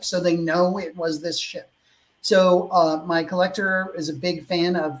the ship, so they know it was this ship. So my collector is a big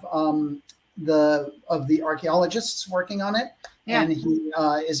fan of the archaeologists working on it, and he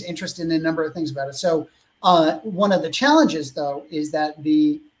is interested in a number of things about it. So one of the challenges, though, is that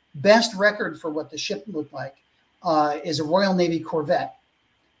the best record for what the ship looked like is a Royal Navy corvette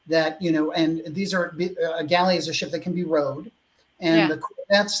that, you know, and these are, a galley is a ship that can be rowed. And the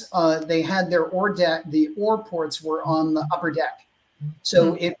corvettes, they had their oar deck, the oar ports were on the upper deck.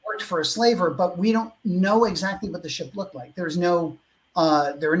 So it worked for a slaver, but we don't know exactly what the ship looked like. There's no,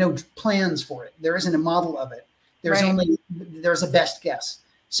 there are no plans for it. There isn't a model of it. There's there's a best guess.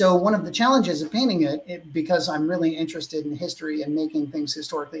 So one of the challenges of painting it, because I'm really interested in history and making things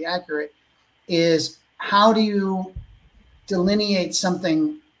historically accurate, is how do you delineate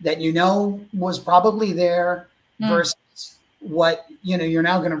something that you know was probably there versus what, you know, you're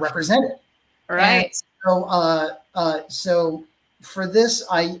now going to represent it. Right. And so for this,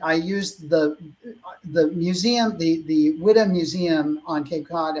 I used the museum, the Witta Museum on Cape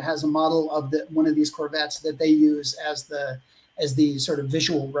Cod has a model of one of these corvettes that they use as the sort of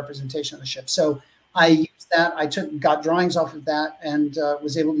visual representation of the ship. So I used that. I got drawings off of that and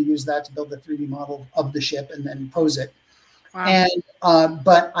was able to use that to build the 3D model of the ship and then pose it. Wow. And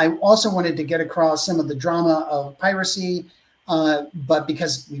but I also wanted to get across some of the drama of piracy, but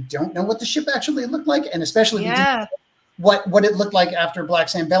because we don't know what the ship actually looked like, and especially we didn't know what it looked like after Black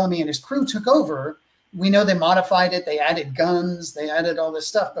Sam Bellamy and his crew took over. We know they modified it, they added guns, they added all this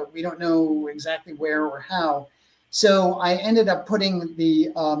stuff, but we don't know exactly where or how. So I ended up putting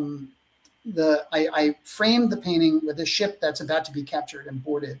I framed the painting with a ship that's about to be captured and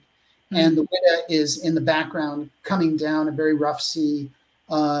boarded. And the Witta is in the background coming down a very rough sea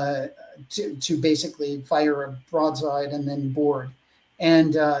to basically fire a broadside and then board.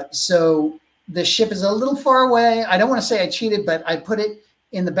 And so the ship is a little far away. I don't want to say I cheated, but I put it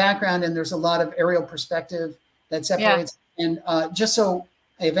in the background and there's a lot of aerial perspective that separates. And just so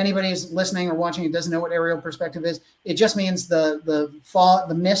if anybody's listening or watching and doesn't know what aerial perspective is, it just means the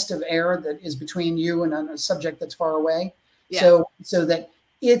mist of air that is between you and a subject that's far away. So that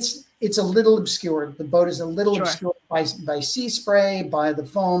it's a little obscured. The boat is a little obscured by sea spray, by the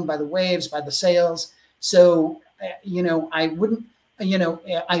foam, by the waves, by the sails. So, you know, I wouldn't, you know,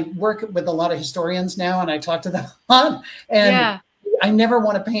 I work with a lot of historians now and I talk to them a lot. And I never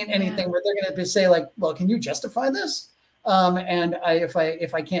want to paint anything where they're going to say like, well, can you justify this? And if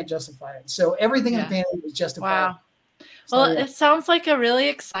I can't justify it. So everything in the painting is justified. Wow. So, well, it sounds like a really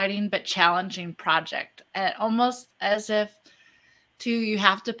exciting but challenging project. Almost as if you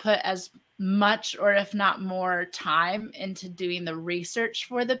have to put as much or if not more time into doing the research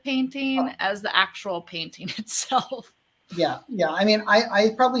for the painting as the actual painting itself. Yeah. I mean,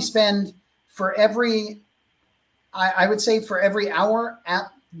 I probably spend for every, I would say for every hour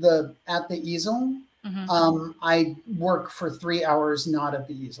at the easel, I work for 3 hours not at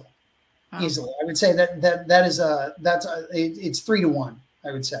the easel. Easily. I would say it's 3 to 1,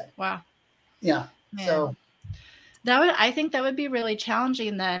 I would say. Wow. Yeah. Man. So I think that would be really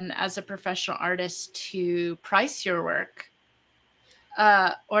challenging then as a professional artist to price your work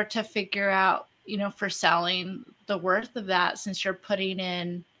or to figure out, you know, for selling the worth of that, since you're putting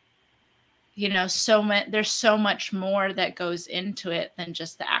in, you know, there's so much more that goes into it than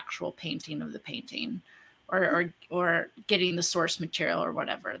just the actual painting of the painting or getting the source material or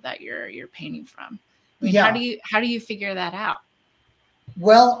whatever that you're painting from. I mean, how do you figure that out?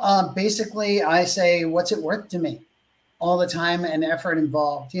 Well, basically I say, what's it worth to me? All the time and effort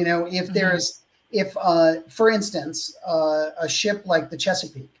involved. You know, if there's, for instance, a ship like the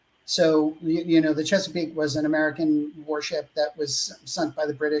Chesapeake. So, you know, the Chesapeake was an American warship that was sunk by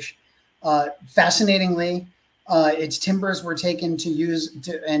the British. Fascinatingly, its timbers were taken used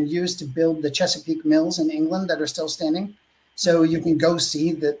to build the Chesapeake mills in England that are still standing. So you can go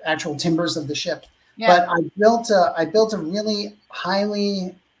see the actual timbers of the ship. But I built a really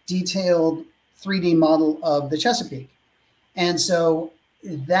highly detailed 3D model of the Chesapeake. And so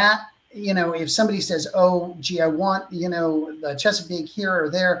that, you know, if somebody says, oh, gee, I want, you know, the Chesapeake here or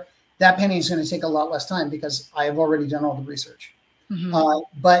there, that painting is going to take a lot less time because I have already done all the research.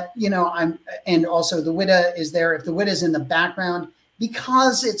 But, you know, and also the Witta is there. If the Witta is in the background,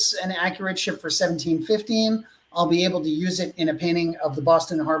 because it's an accurate ship for 1715, I'll be able to use it in a painting of the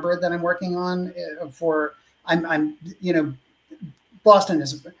Boston Harbor that I'm working on you know, Boston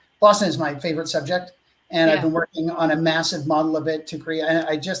is my favorite subject. And I've been working on a massive model of it to create.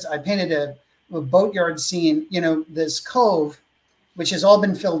 I painted a boatyard scene, you know, this cove, which has all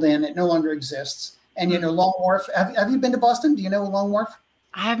been filled in. It no longer exists. And, you know, Long Wharf. Have you been to Boston? Do you know Long Wharf?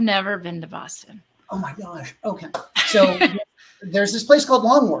 I have never been to Boston. Oh, my gosh. Okay. So there's this place called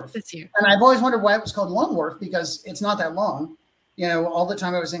Long Wharf. It's here. And I've always wondered why it was called Long Wharf, because it's not that long. You know, all the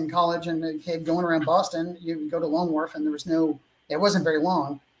time I was in college and a kid going around Boston, you would go to Long Wharf and it wasn't very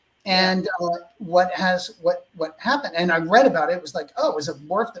long. And what happened, and I read about it, it was like, oh, it was a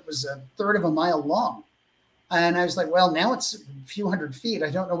wharf that was a third of a mile long. And I was like, well, now it's a few hundred feet.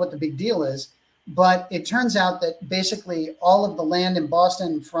 I don't know what the big deal is. But it turns out that basically all of the land in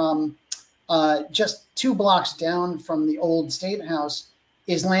Boston from just 2 blocks down from the old State House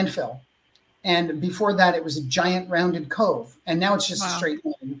is landfill. And before that, it was a giant rounded cove. And now it's just a straight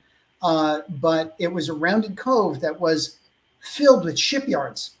line. But it was a rounded cove that was filled with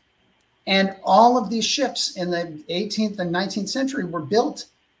shipyards. And all of these ships in the 18th and 19th century were built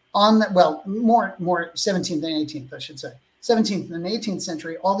on the, well, more 17th and 18th, I should say. 17th and 18th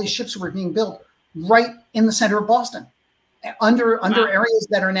century, all these ships were being built right in the center of Boston, under areas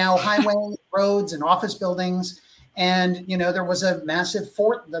that are now highway roads and office buildings. And, you know, there was a massive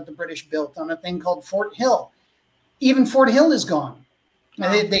fort that the British built on a thing called Fort Hill. Even Fort Hill is gone.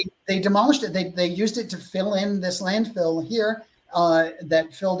 Wow. They demolished it. They used it to fill in this landfill here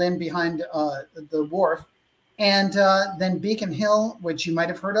that filled in behind the wharf. And then Beacon Hill, which you might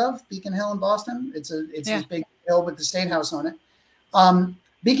have heard of, Beacon Hill in Boston. It's this big hill with the State House on it.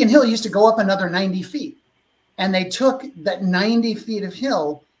 Beacon Hill used to go up another 90 feet. And they took that 90 feet of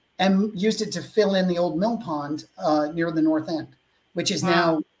hill and used it to fill in the old mill pond near the north end, which is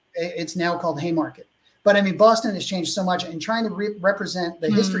now, it's now called Haymarket. But I mean, Boston has changed so much, and trying to represent the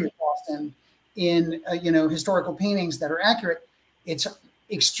history of Boston in, you know, historical paintings that are accurate, it's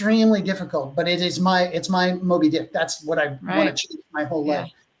extremely difficult, but it's my Moby Dick. That's what I want to achieve my whole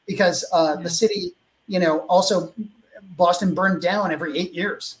life, because the city, you know, also Boston burned down every 8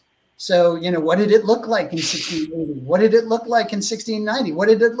 years. So, you know, what did it look like in 1680? What did it look like in 1690? What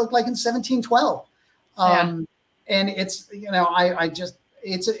did it look like in 1712? And it's, you know, I just,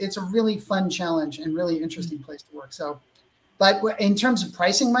 it's a really fun challenge and really interesting place to work. So, but in terms of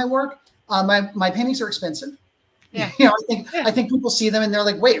pricing my work, my paintings are expensive. Yeah. You know, I think people see them and they're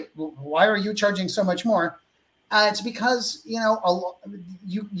like, wait, why are you charging so much more? It's because, you know,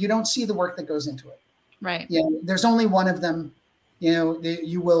 you don't see the work that goes into it. Right. Yeah. There's only one of them. You know,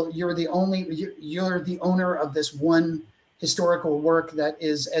 you're the owner of this one historical work that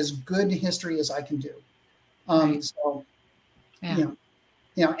is as good history as I can do. So, you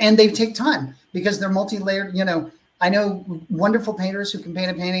know, and they take time because they're multi-layered. You know, I know wonderful painters who can paint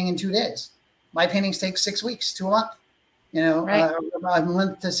a painting in 2 days. My paintings take 6 weeks to a month. You know, a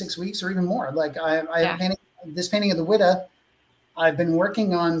month to 6 weeks or even more. Like I painted this painting of the Widow. I've been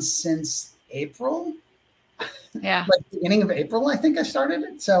working on since April. Like beginning of April, I think I started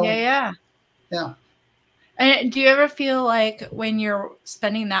it. So yeah. And do you ever feel like when you're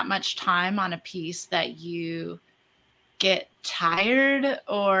spending that much time on a piece that you get tired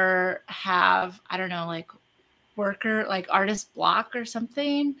or have, I don't know, like artist block or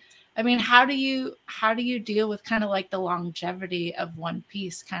something? I mean, how do you deal with kind of like the longevity of one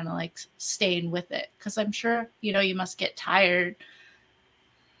piece, kind of like staying with it? Because I'm sure, you know, you must get tired.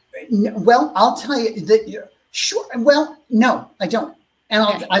 Well, I'll tell you that. Sure. Well, no, I don't, and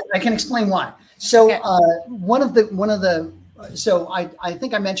I can explain why. So so I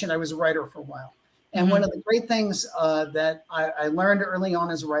think I mentioned I was a writer for a while, and one of the great things that I learned early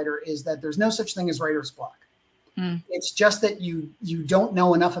on as a writer is that there's no such thing as writer's block. It's just that you don't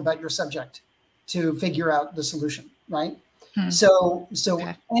know enough about your subject to figure out the solution, right? So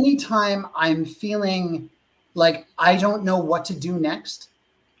anytime I'm feeling like I don't know what to do next,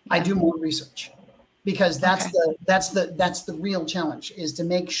 I do more research. Because that's the real challenge, is to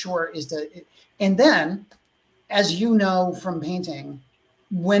make sure and then, as you know from painting,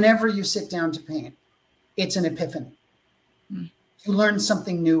 whenever you sit down to paint, it's an epiphany. You learn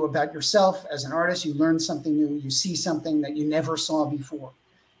something new about yourself as an artist. You learn something new. You see something that you never saw before,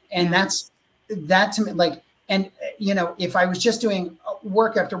 and that to me, like, and you know, if I was just doing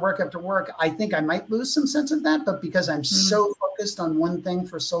work after work after work, I think I might lose some sense of that. But because I'm so focused on one thing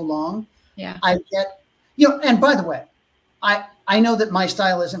for so long. I get, you know, and by the way, I know that my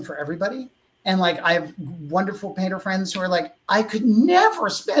style isn't for everybody. And like, I have wonderful painter friends who are like, I could never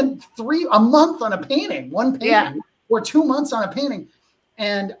spend a month on a painting, one painting, or 2 months on a painting.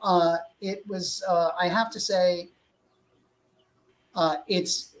 And it was, I have to say,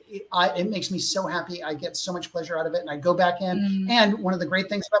 it makes me so happy. I get so much pleasure out of it. And I go back in. And one of the great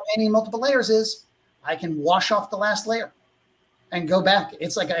things about painting multiple layers is I can wash off the last layer and go back.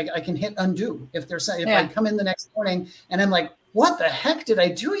 It's like I can hit undo if I come in the next morning and I'm like, what the heck did I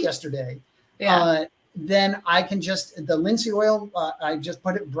do yesterday? Then I can just, the linseed oil, I just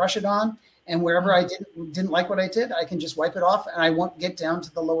brush it on, and wherever I didn't like what I did, I can just wipe it off, and I won't get down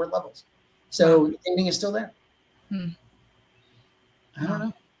to the lower levels. So the painting is still there. I don't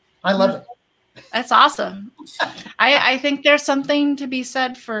know. I love it. That's awesome. I think there's something to be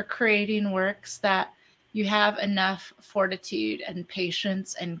said for creating works that you have enough fortitude and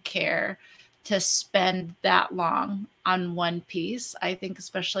patience and care to spend that long on one piece. I think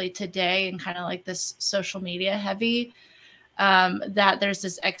especially today and kind of like this social media heavy, that there's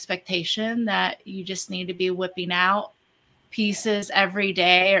this expectation that you just need to be whipping out pieces every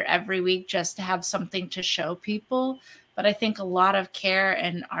day or every week just to have something to show people. But I think a lot of care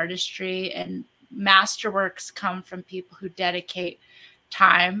and artistry and masterworks come from people who dedicate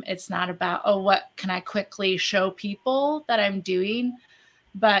time. It's not about, oh, what can I quickly show people that I'm doing?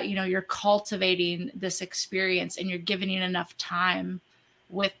 But, you know, you're cultivating this experience and you're giving it enough time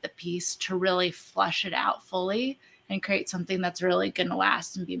with the piece to really flesh it out fully and create something that's really going to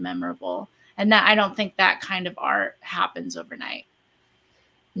last and be memorable. And that, I don't think that kind of art happens overnight.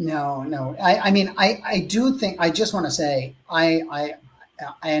 No, no. I mean, I do think, I just want to say,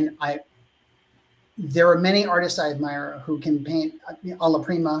 there are many artists I admire who can paint alla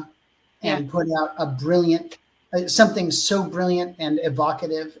prima and put out a brilliant, something so brilliant and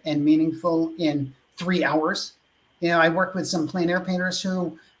evocative and meaningful in 3 hours. You know, I work with some plein air painters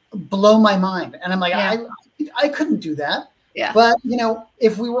who blow my mind, and I'm like, I couldn't do that. Yeah. But you know,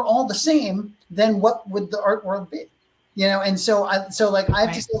 if we were all the same, then what would the art world be? You know, and so I have to say, like,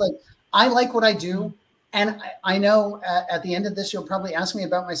 I like what I do, and I know at the end of this, you'll probably ask me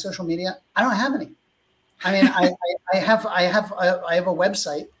about my social media. I don't have any. I mean, I have a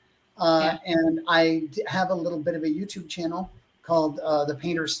website, and I have a little bit of a YouTube channel called The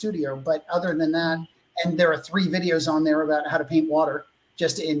Painter Studio. But other than that, and there are 3 videos on there about how to paint water,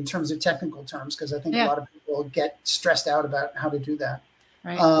 just in terms of technical terms, because I think a lot of people get stressed out about how to do that.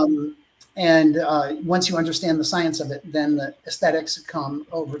 Right. And once you understand the science of it, then the aesthetics come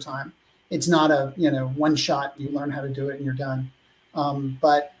over time. It's not a, you know, one shot, you learn how to do it and you're done.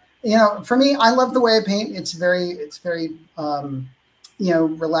 But you know, for me, I love the way I paint. It's very, you know,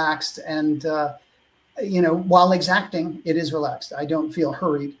 relaxed, and you know, while exacting, it is relaxed. I don't feel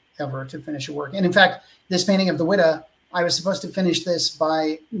hurried ever to finish a work. And in fact, this painting of the Widow, I was supposed to finish this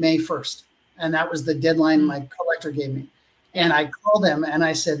by May 1st, and that was the deadline my collector gave me. And I called him and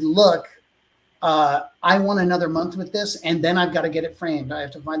I said, look, I want another month with this, and then I've got to get it framed. I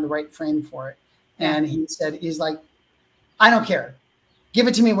have to find the right frame for it. And he said, he's like, I don't care. Give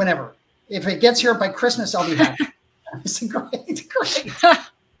it to me whenever. If it gets here by Christmas, I'll be happy. I said, great, great.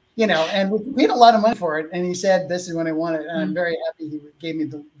 You know, and we paid a lot of money for it. And he said, this is when I want it. And I'm very happy he gave me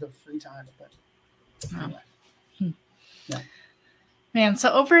the free time. But anyway. Man,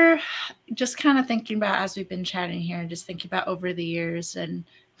 so just kind of thinking about, as we've been chatting here, just thinking about over the years and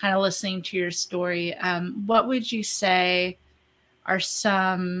kind of listening to your story, what would you say are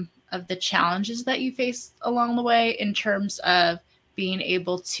some of the challenges that you faced along the way in terms of being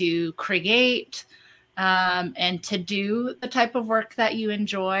able to create and to do the type of work that you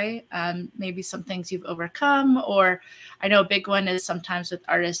enjoy? Maybe some things you've overcome, or I know a big one is sometimes with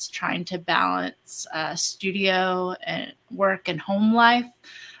artists trying to balance studio and work and home life.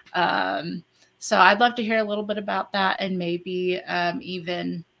 So I'd love to hear a little bit about that, and maybe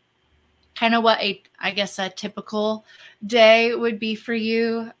even kind of what I guess a typical day would be for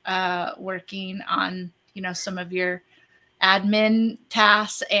you working on, you know, some of your admin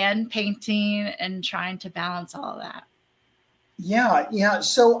tasks and painting and trying to balance all of that. Yeah.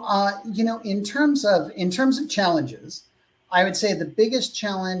 So, you know, in terms of challenges, I would say the biggest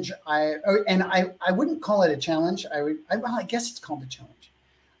challenge I wouldn't call it a challenge. Well, I guess it's called a challenge.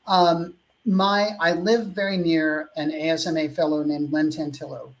 I live very near an ASMA fellow named Len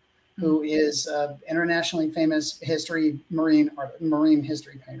Tantillo, who is an internationally famous marine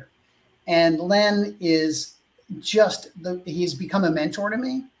history painter. And Len is he's become a mentor to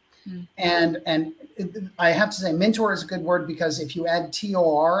me. And I have to say, mentor is a good word, because if you add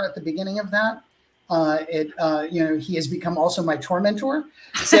TOR at the beginning of that, you know, he has become also my tormentor.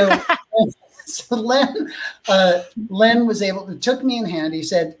 So, so Len was took me in hand. He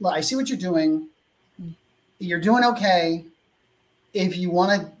said, "Look, I see what you're doing. You're doing okay. If you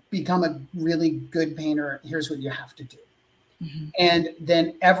want to become a really good painter, here's what you have to do." And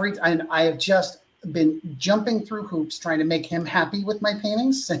then I have just been jumping through hoops trying to make him happy with my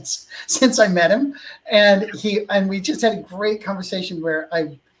paintings since I met him. And we just had a great conversation where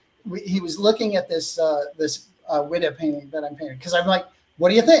he was looking at this Widow painting that I'm painting, because I'm like, what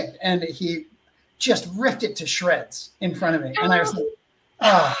do you think? And he just ripped it to shreds in front of me. And I was like,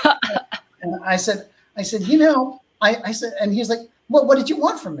 oh. And I said, you know, I said, and he's like, well, what did you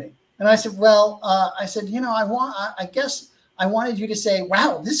want from me? And I said, well, you know, I guess I wanted you to say,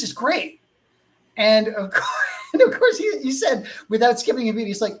 wow, this is great. And of course he said, without skipping a beat,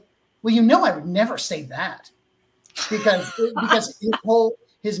 he's like, well, you know, I would never say that, because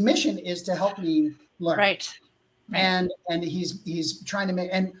his mission is to help me learn. Right. And he's trying to make,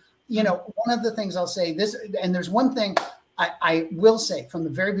 and you know, one of the things I'll say this, and there's one thing I will say from the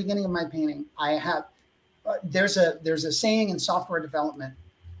very beginning of my painting, I have, there's a saying in software development,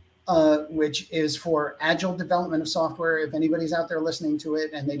 which is for agile development of software. If anybody's out there listening to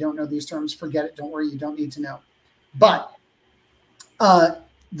it and they don't know these terms, forget it. Don't worry, you don't need to know. But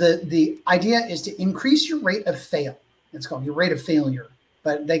the idea is to increase your rate of fail. It's called your rate of failure,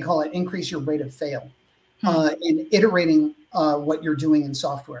 but they call it increase your rate of fail in iterating what you're doing in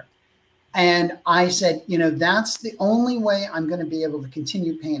software. And I said, you know, that's the only way I'm going to be able to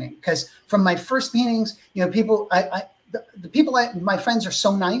continue painting. Because from my first paintings, you know, people, my friends are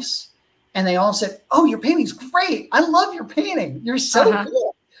so nice. And they all said, oh, your painting's great. I love your painting. You're so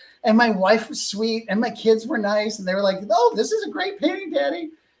good. And my wife was sweet and my kids were nice. And they were like, oh, this is a great painting,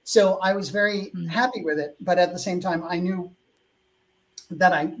 Daddy. So I was very happy with it. But at the same time, I knew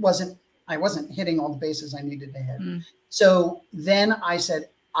that I wasn't hitting all the bases I needed to hit. So then I said,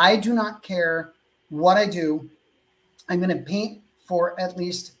 I do not care what I do. I'm going to paint for at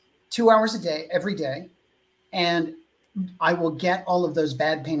least 2 hours a day, every day. And I will get all of those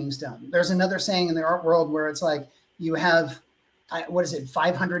bad paintings done. There's another saying in the art world where it's like you have,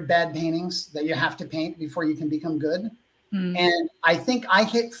 500 bad paintings that you have to paint before you can become good. And I think I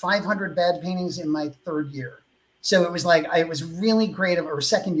hit 500 bad paintings in my 3rd year. So it was like, it was really great, or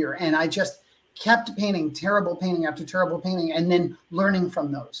 2nd year. And I just kept painting terrible painting after terrible painting and then learning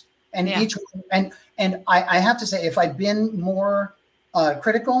from those. And each one, and I have to say, if I'd been more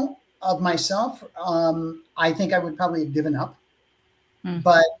critical of myself, I think I would probably have given up.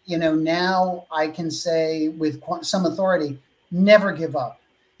 But, you know, now I can say with some authority, never give up.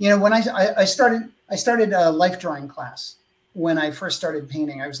 You know, when I started a life drawing class when I first started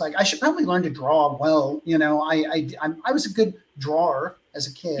painting. I was like, I should probably learn to draw well. You know, I was a good drawer as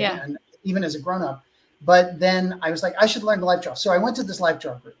a kid and even as a grown up. But then I was like, I should learn to life draw. So I went to this life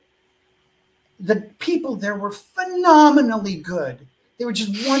draw group. The people there were phenomenally good. They were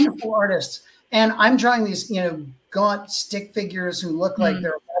just wonderful artists. And I'm drawing these, you know, gaunt stick figures who look like they're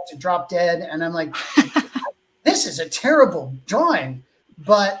about to drop dead. And I'm like, this is a terrible drawing.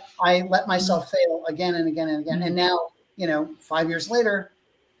 But I let myself fail again and again and again. And now, you know, 5 years later,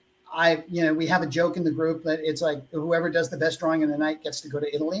 we have a joke in the group that it's like whoever does the best drawing in the night gets to go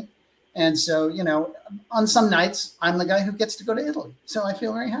to Italy. And so, you know, on some nights, I'm the guy who gets to go to Italy. So I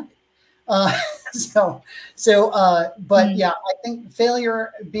feel very happy. But yeah, I think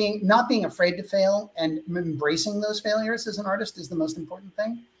failure, not being afraid to fail and embracing those failures as an artist is the most important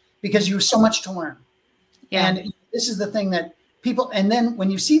thing, because you have so much to learn. Yeah. And this is the thing that people, and then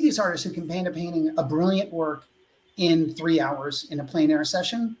when you see these artists who can paint a brilliant work in 3 hours in a plein air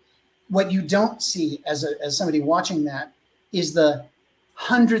session, what you don't see as somebody watching that is the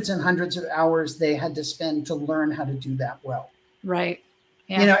hundreds and hundreds of hours they had to spend to learn how to do that well. Right.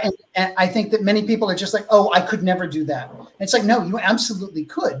 Yeah. You know, and I think that many people are just like, oh, I could never do that. And it's like, no, you absolutely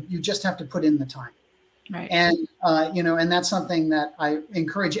could. You just have to put in the time. Right. And, you know, and that's something that I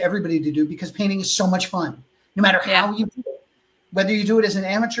encourage everybody to do, because painting is so much fun, no matter how you do it, whether you do it as an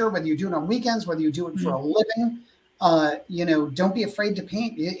amateur, whether you do it on weekends, whether you do it for a living, you know, don't be afraid to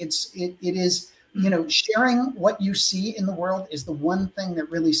paint. It is, you know, sharing what you see in the world is the one thing that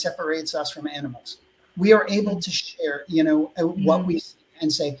really separates us from animals. We are able to share, you know, what we see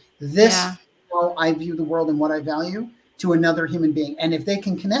and say, this is how I view the world and what I value to another human being. And if they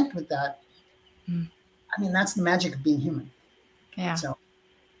can connect with that, I mean, that's the magic of being human. Yeah. So.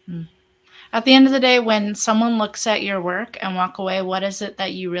 At the end of the day, when someone looks at your work and walk away, what is it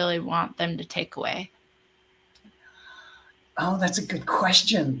that you really want them to take away? Oh, that's a good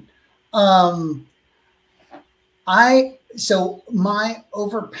question. So my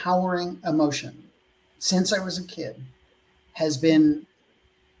overpowering emotion since I was a kid has been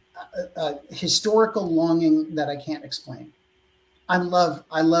a historical longing that I can't explain. I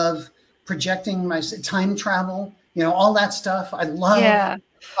love projecting my time travel, you know, all that stuff. I love,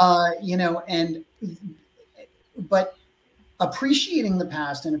 you know, but appreciating the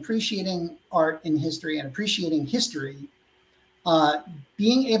past and appreciating art and history and appreciating history,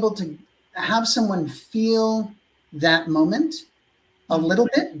 being able to have someone feel that moment a little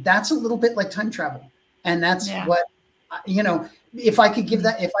bit, that's a little bit like time travel. And that's what, you know, if I can give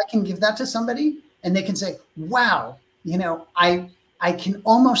that to somebody and they can say, wow, you know, I can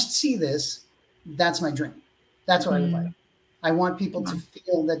almost see this. That's my dream. That's what I would like. I want people to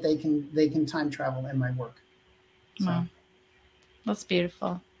feel that they can time travel in my work. So. Wow. That's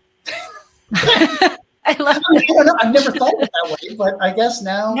beautiful. I love it. I don't know. I've never thought of it that way, but I guess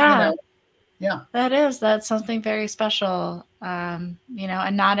now, you know, that's something very special. You know,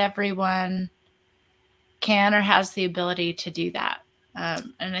 and not everyone can or has the ability to do that.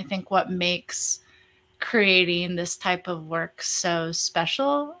 And I think what makes creating this type of work so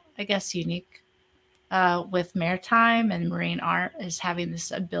special, I guess unique, with maritime and marine art is having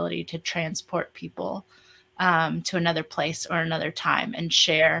this ability to transport people to another place or another time and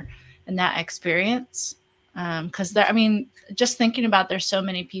share in that experience. Because I mean, just thinking about, there's so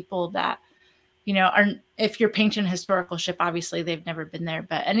many people that, you know, are, if you're painting a historical ship, obviously they've never been there,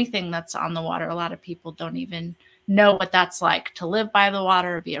 but anything that's on the water, a lot of people don't even know what that's like to live by the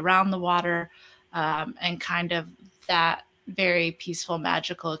water, be around the water, and kind of that very peaceful,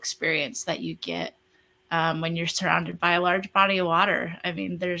 magical experience that you get when you're surrounded by a large body of water. I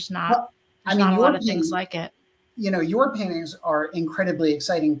mean, there's not a lot of things like it. You know, your paintings are incredibly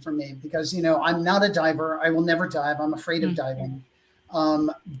exciting for me because, you know, I'm not a diver. I will never dive. I'm afraid of diving.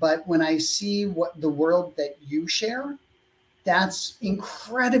 But when I see what the world that you share, that's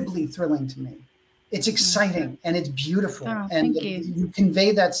incredibly thrilling to me. It's exciting and it's beautiful. And you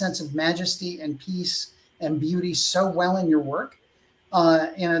convey that sense of majesty and peace and beauty so well in your work.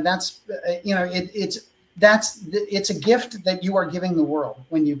 You know, that's, you know, it's a gift that you are giving the world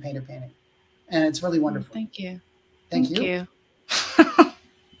when you paint a painting. And it's really wonderful. Thank you. Thank you.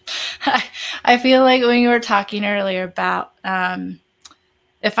 I feel like when you were talking earlier about,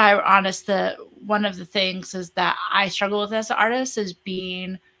 if I were honest, one of the things is that I struggle with as an artist is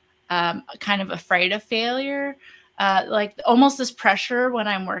being kind of afraid of failure. Like almost this pressure when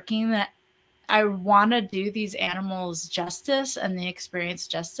I'm working that I want to do these animals justice and the experience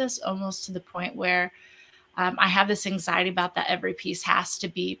justice, almost to the point where I have this anxiety about that every piece has to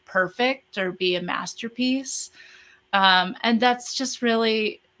be perfect or be a masterpiece. And that's just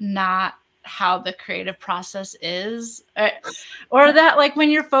really not how the creative process is. Or that, like,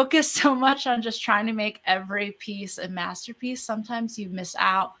 when you're focused so much on just trying to make every piece a masterpiece, sometimes you miss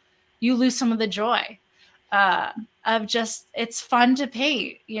out, you lose some of the joy of just, it's fun to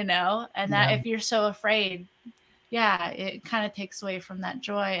paint, you know, and that if you're so afraid, it kind of takes away from that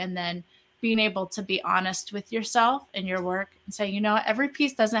joy. And then being able to be honest with yourself and your work and say, you know, every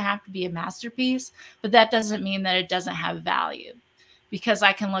piece doesn't have to be a masterpiece, but that doesn't mean that it doesn't have value, because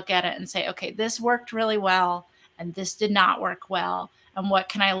I can look at it and say, okay, this worked really well and this did not work well. And what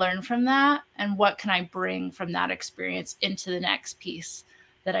can I learn from that? And what can I bring from that experience into the next piece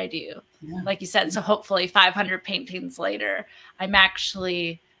that I do? Like you said, so hopefully 500 paintings later, I'm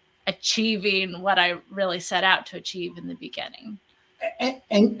actually achieving what I really set out to achieve in the beginning.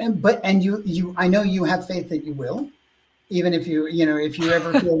 And you, I know you have faith that you will, even if if you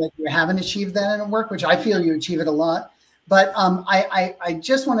ever feel that you haven't achieved that in a work, which I feel you achieve it a lot. But I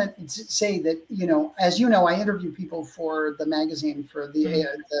just want to say that, you know, as you know, I interview people for the magazine, for the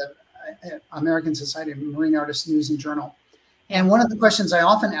American Society of Marine Artists News and Journal. And one of the questions I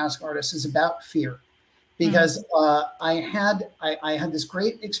often ask artists is about fear, because I had this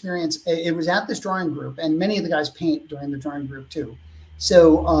great experience. It was at this drawing group, and many of the guys paint during the drawing group too.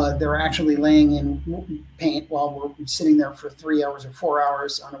 So they're actually laying in paint while we're sitting there for 3 hours or 4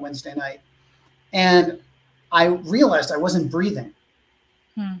 hours on a Wednesday night. And I realized I wasn't breathing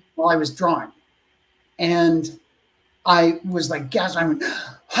while I was drawing. And I was like, gasping. I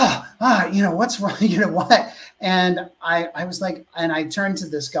went, you know, what's wrong? You know, what? And I was like, and I turned to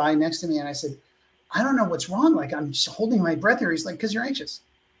this guy next to me and I said, I don't know what's wrong. Like, I'm just holding my breath here. He's like, because you're anxious.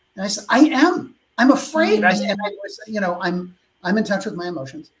 And I said, I'm afraid. I was, you know, I'm in touch with my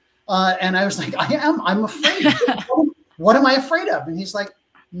emotions. And I was like, I'm afraid. What am I afraid of? And he's like,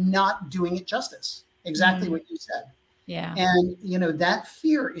 not doing it justice. Exactly what you said. Yeah. And, you know, that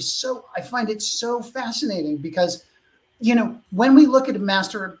fear is I find it so fascinating because, you know, when we look at a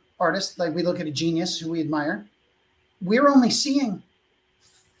master artist, like we look at a genius who we admire, we're only seeing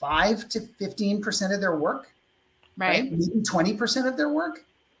 5 to 15% of their work, right? Maybe 20% of their work.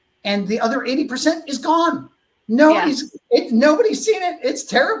 And the other 80% is gone. Nobody's seen it. It's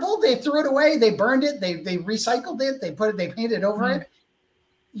terrible. They threw it away. They burned it. They recycled it. They painted over it.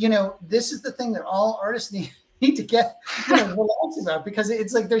 You know, this is the thing that all artists need to get relaxed about, because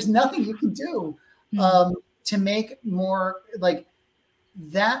it's like there's nothing you can do to make more like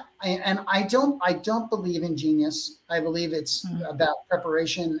that. And I don't believe in genius. I believe it's about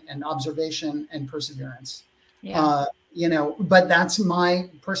preparation and observation and perseverance. You know, but that's my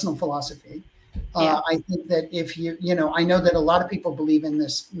personal philosophy. I think that if you know, I know that a lot of people believe in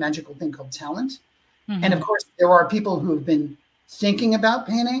this magical thing called talent. And of course, there are people who have been thinking about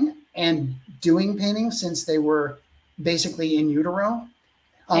painting and doing painting since they were basically in utero,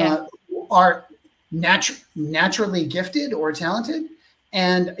 are naturally gifted or talented.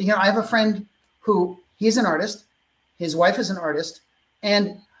 And, you know, I have a friend who, he's an artist, his wife is an artist,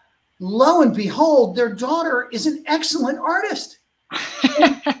 and lo and behold, their daughter is an excellent artist.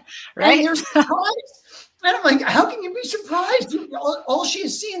 Right. And they're surprised. And I'm like, how can you be surprised? All she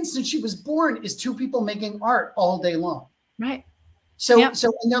has seen since she was born is two people making art all day long. Right. So, Yep.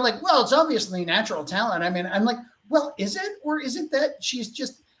 and they're like, well, it's obviously natural talent. I mean, I'm like, well, is it, or is it that she's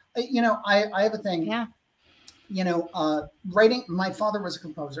just, you know, I have a thing, Yeah. you know, writing, my father was a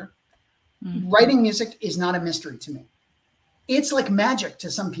composer. Mm-hmm. Writing music is not a mystery to me. It's like magic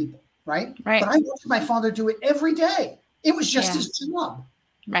to some people, right? Right. But I watched my father do it every day. It was just his job.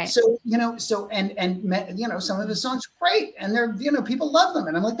 Right. So, you know, so, and, you know, some of his songs are great and they're, you know, people love them.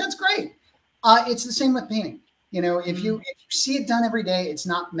 And I'm like, that's great. It's the same with painting. You know, if you see it done every day, it's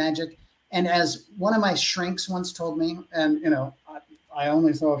not magic. And as one of my shrinks once told me, and, you know, I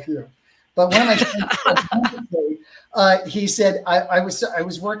only saw a few, but one of my shrinks, he said, I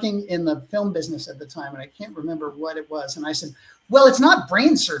was working in the film business at the time, and I can't remember what it was. And I said, well, it's not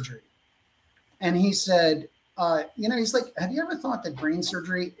brain surgery. And he said, you know, he's like, have you ever thought that brain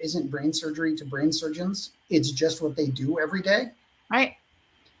surgery isn't brain surgery to brain surgeons? It's just what they do every day. Right.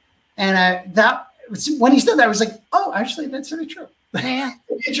 And when he said that, I was like, oh, actually, that's very true. Yeah.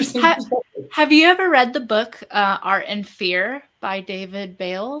 Interesting. Have you ever read the book Art and Fear by David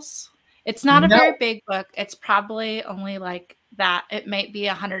Bales? It's not a very big book. It's probably only like that. It might be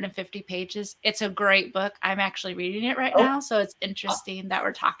 150 pages. It's a great book. I'm actually reading it right now, so it's interesting that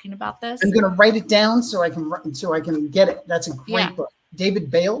we're talking about this. I'm going to write it down so I can get it. That's a great book. David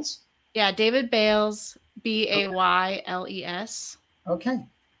Bales? Yeah, David Bales, Bayles. Okay.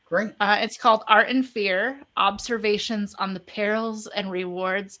 Great. It's called Art and Fear, Observations on the Perils and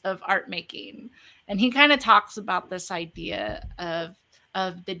Rewards of Art Making. And he kind of talks about this idea of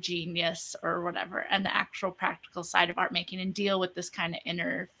the genius or whatever and the actual practical side of art making and deal with this kind of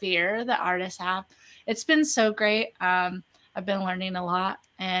inner fear that artists have. It's been so great. I've been learning a lot,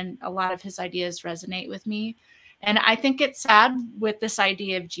 and a lot of his ideas resonate with me. And I think it's sad with this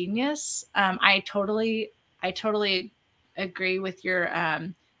idea of genius. I totally agree with your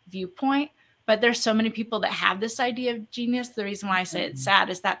viewpoint, but there's so many people that have this idea of genius. The reason why I say it's sad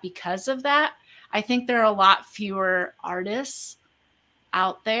is that because of that, I think there are a lot fewer artists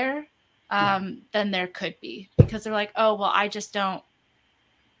out there than there could be, because they're like, oh, well, I just don't,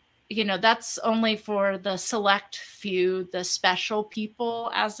 you know, that's only for the select few, the special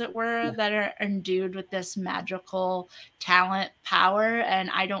people, as it were, that are endued with this magical talent power. And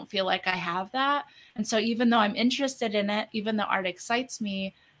I don't feel like I have that. And so even though I'm interested in it, even though art excites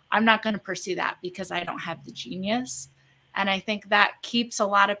me, I'm not going to pursue that because I don't have the genius. And I think that keeps a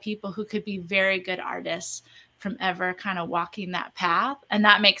lot of people who could be very good artists from ever kind of walking that path. And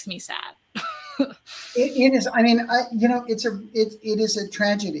that makes me sad. It is. I mean, you know, it is a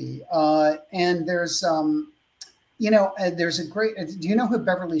tragedy. And there's, you know, there's a great, do you know who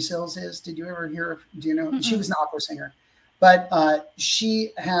Beverly Sills is? Did you ever hear of, do you know? Mm-hmm. She was an opera singer, but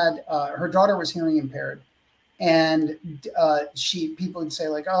she had, her daughter was hearing impaired. And people would say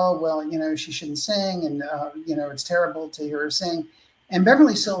like, oh, well, you know, she shouldn't sing. And, you know, it's terrible to hear her sing. And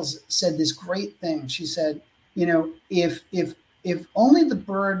Beverly Sills said this great thing. She said, you know, if only the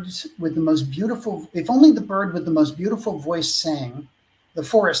birds with the most beautiful, if only the bird with the most beautiful voice sang, the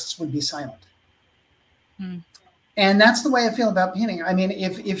forests would be silent. Mm. And that's the way I feel about painting. I mean,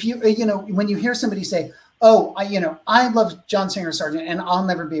 if you, you know, when you hear somebody say, oh, you know, I love John Singer Sargent and I'll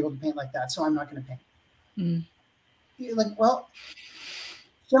never be able to paint like that, so I'm not going to paint. Mm. You're like, well,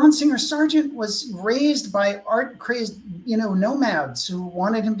 John Singer Sargent was raised by art-crazed, you know, nomads who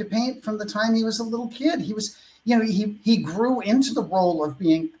wanted him to paint from the time he was a little kid. He was, you know, he grew into the role of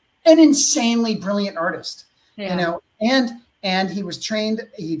being an insanely brilliant artist, you know, and he was trained.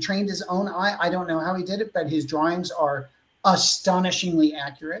 He trained his own eye. I don't know how he did it, but his drawings are astonishingly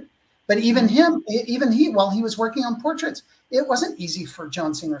accurate. But even he, while he was working on portraits, it wasn't easy for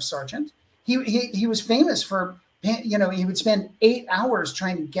John Singer Sargent. He was famous for, you know, he would spend 8 hours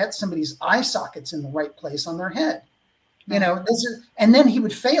trying to get somebody's eye sockets in the right place on their head. You know, and then he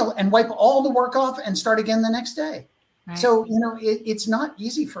would fail and wipe all the work off and start again the next day. Right. So, you know, it's not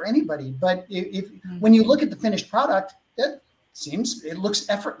easy for anybody. But when you look at the finished product, it looks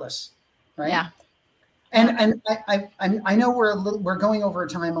effortless, right? Yeah. And I know we're going over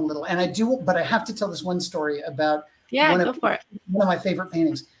time a little, but I have to tell this one story about one of my favorite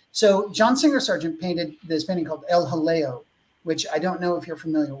paintings. So John Singer Sargent painted this painting called El Jaleo, which I don't know if you're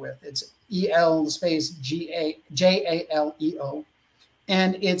familiar with. It's E-L space Jaleo.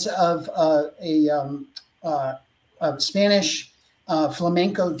 And it's of a Spanish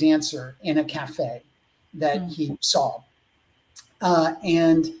flamenco dancer in a cafe that he saw.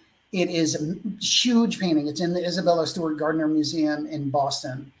 And it is a huge painting. It's in the Isabella Stewart Gardner Museum in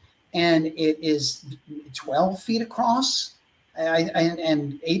Boston. And it is 12 feet across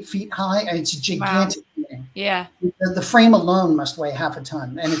and 8 feet high. It's a gigantic painting. Yeah. The frame alone must weigh half a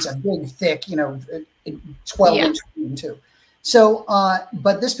ton, and it's a big, thick, 12-inch frame too. So,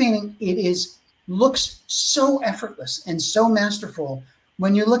 but this painting, looks so effortless and so masterful.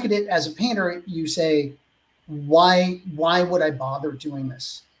 When you look at it as a painter, you say, why would I bother doing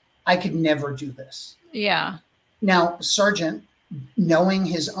this? I could never do this. Yeah. Now, Sargent, knowing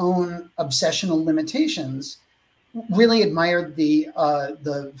his own obsessional limitations, really admired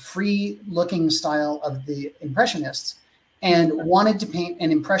the free-looking style of the Impressionists and wanted to paint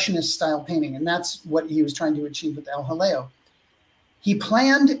an Impressionist-style painting, and that's what he was trying to achieve with El Jaleo. He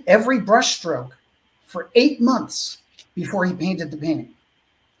planned every brushstroke for 8 months before he painted the painting.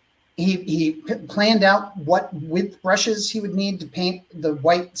 He planned out what width brushes he would need to paint the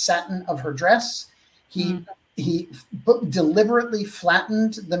white satin of her dress. He deliberately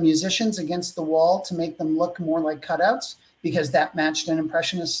flattened the musicians against the wall to make them look more like cutouts because that matched an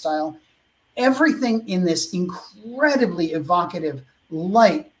Impressionist style. Everything in this incredibly evocative,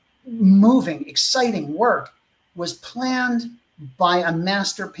 light, moving, exciting work was planned by a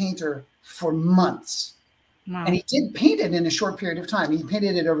master painter for months. Wow. And he did paint it in a short period of time. He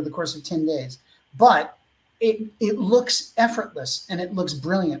painted it over the course of 10 days. But it looks effortless and it looks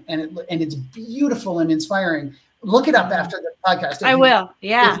brilliant and it's beautiful and inspiring. Look it up after the podcast. I will.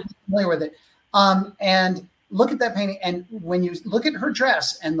 Yeah. If you're familiar with it. And look at that painting. And when you look at her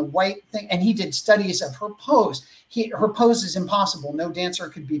dress and the white thing, and he did studies of her pose. Her pose is impossible. No dancer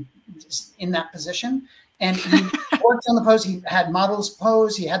could be in that position. And he worked on the pose. He had models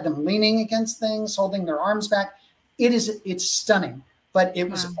pose. He had them leaning against things, holding their arms back. It's stunning, but it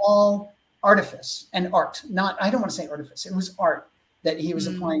was all artifice and art. I don't want to say artifice. It was art that he was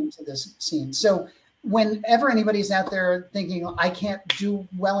applying to this scene. So whenever anybody's out there thinking, I can't do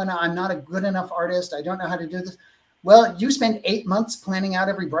well enough, I'm not a good enough artist, I don't know how to do this. Well, you spend 8 months planning out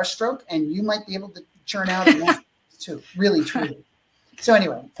every brushstroke and you might be able to churn out a masterpiece too, really, truly. So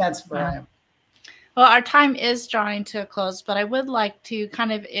anyway, that's where I am. Well, our time is drawing to a close, but I would like to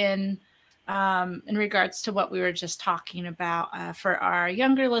kind of in regards to what we were just talking about for our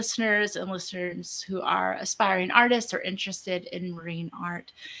younger listeners and listeners who are aspiring artists or interested in marine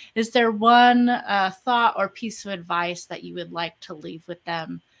art. Is there one thought or piece of advice that you would like to leave with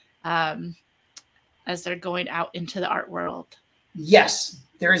them as they're going out into the art world? Yes,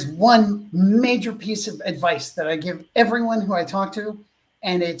 there is one major piece of advice that I give everyone who I talk to,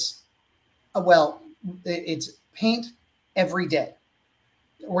 and it's paint every day,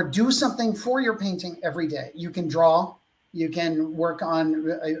 or do something for your painting every day. You can draw, you can work on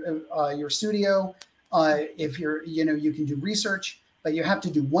your studio. If you can do research, but you have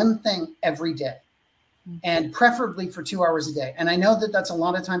to do one thing every day, and preferably for 2 hours a day. And I know that that's a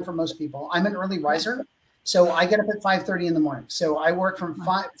lot of time for most people. I'm an early riser, so I get up at 5:30 in the morning. So I work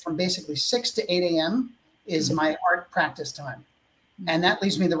from basically 6 to 8 a.m. is my art practice time. And that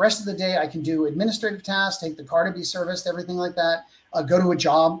leaves me the rest of the day. I can do administrative tasks, take the car to be serviced, everything like that, go to a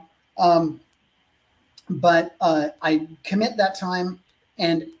job. But I commit that time.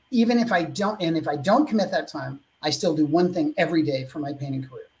 And even if I don't commit that time, I still do one thing every day for my painting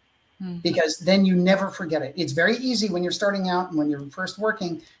career. Because then you never forget it. It's very easy when you're starting out and when you're first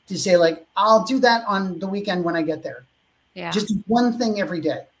working to say, like, I'll do that on the weekend when I get there. Yeah. Just do one thing every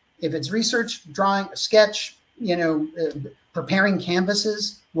day. If it's research, drawing, a sketch, preparing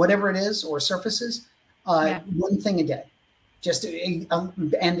canvases, whatever it is, or surfaces, one thing a day. Just and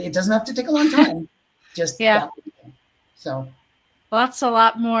it doesn't have to take a long time. Just so. Well, that's a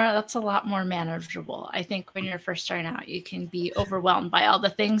lot more manageable. I think when you're first starting out, you can be overwhelmed by all the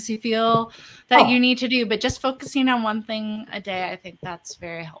things you feel that you need to do, but just focusing on one thing a day, I think that's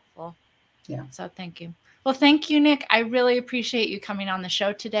very helpful. Yeah. So thank you. Well, thank you, Nick. I really appreciate you coming on the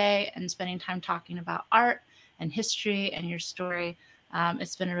show today and spending time talking about art and history and your story.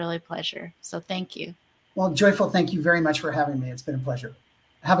 It's been a really pleasure. So thank you. Well, Joyful, thank you very much for having me. It's been a pleasure.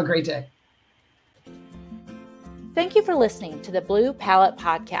 Have a great day. Thank you for listening to the Blue Palette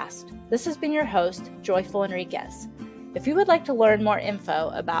Podcast. This has been your host, Joyful Enriquez. If you would like to learn more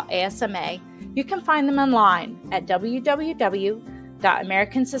info about ASMA, you can find them online at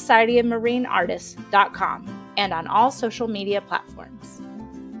www.americansocietyofmarineartists.com and on all social media platforms.